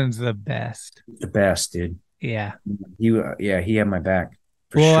 Tobin's the best. The best, dude. Yeah. He had my back.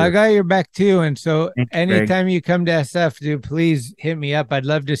 Well, sure. I got your back too. And so anytime you come to SF, dude, please hit me up. I'd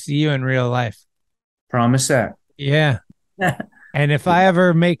love to see you in real life. Promise that. Yeah. And if I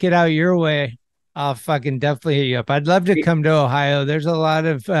ever make it out your way, I'll fucking definitely hit you up. I'd love to come to Ohio. There's a lot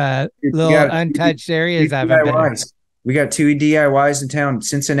of little untouched areas I've been. We got 2 DIYs in town.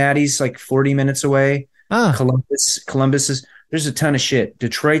 Cincinnati's like 40 minutes away. Columbus is, there's a ton of shit.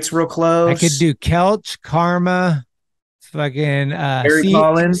 Detroit's real close. I could do Kelch, Karma, fucking Harry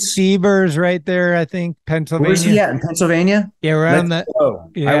Collins. Seaber's right there, I think, Pennsylvania. Where's he at in Pennsylvania? Yeah, around that.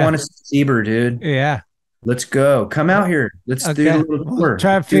 Yeah. I want to see Sieber, dude. Yeah. Let's go. Come out here. Let's do a little tour. We'll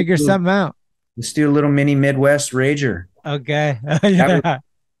try to figure something out. Let's do a little mini Midwest rager. Okay. Yeah.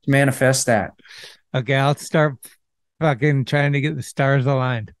 Manifest that. Okay, I'll start fucking trying to get the stars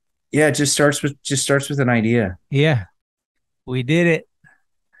aligned. Yeah, it just starts with an idea. Yeah. We did it.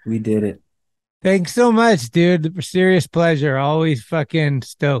 We did it. Thanks so much, dude. Serious pleasure. Always fucking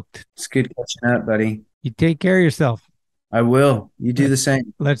stoked. It's good catching up, buddy. You take care of yourself. I will. You do the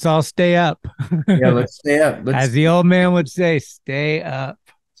same. Let's all stay up. Yeah, let's stay up. As the old man would say, stay up.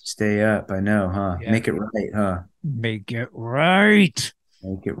 Stay up. I know, huh? Yeah. Make it right, huh? Make it right.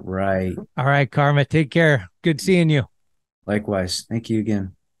 Make it right. All right, Karma. Take care. Good seeing you. Likewise. Thank you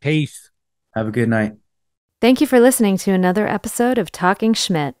again. Peace. Have a good night. Thank you for listening to another episode of Talkin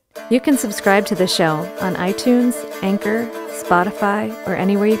Schmit. You can subscribe to the show on iTunes, Anchor, Spotify, or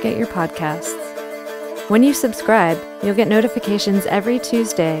anywhere you get your podcasts. When you subscribe, you'll get notifications every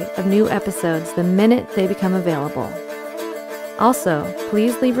Tuesday of new episodes the minute they become available. Also,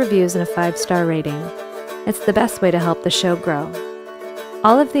 please leave reviews and a 5-star rating. It's the best way to help the show grow.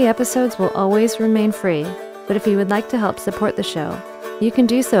 All of the episodes will always remain free, but if you would like to help support the show, you can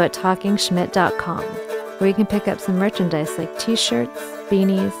do so at talkingschmit.com, where you can pick up some merchandise like t-shirts,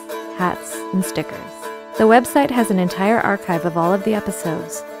 beanies, hats, and stickers. The website has an entire archive of all of the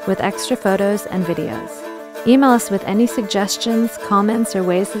episodes, with extra photos and videos. Email us with any suggestions, comments, or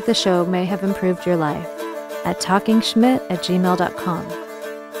ways that the show may have improved your life at talkingschmit@gmail.com.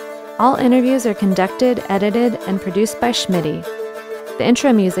 All interviews are conducted, edited, and produced by Schmitty. The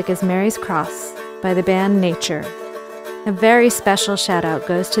intro music is Mary's Cross by the band Nature. A very special shout out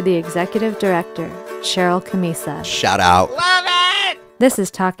goes to the executive director, Sharal Camisa. Shout out. Love it! This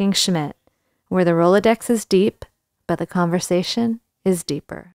is Talking Schmit, where the Rolodex is deep, but the conversation is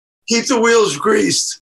deeper. Keep the wheels greased.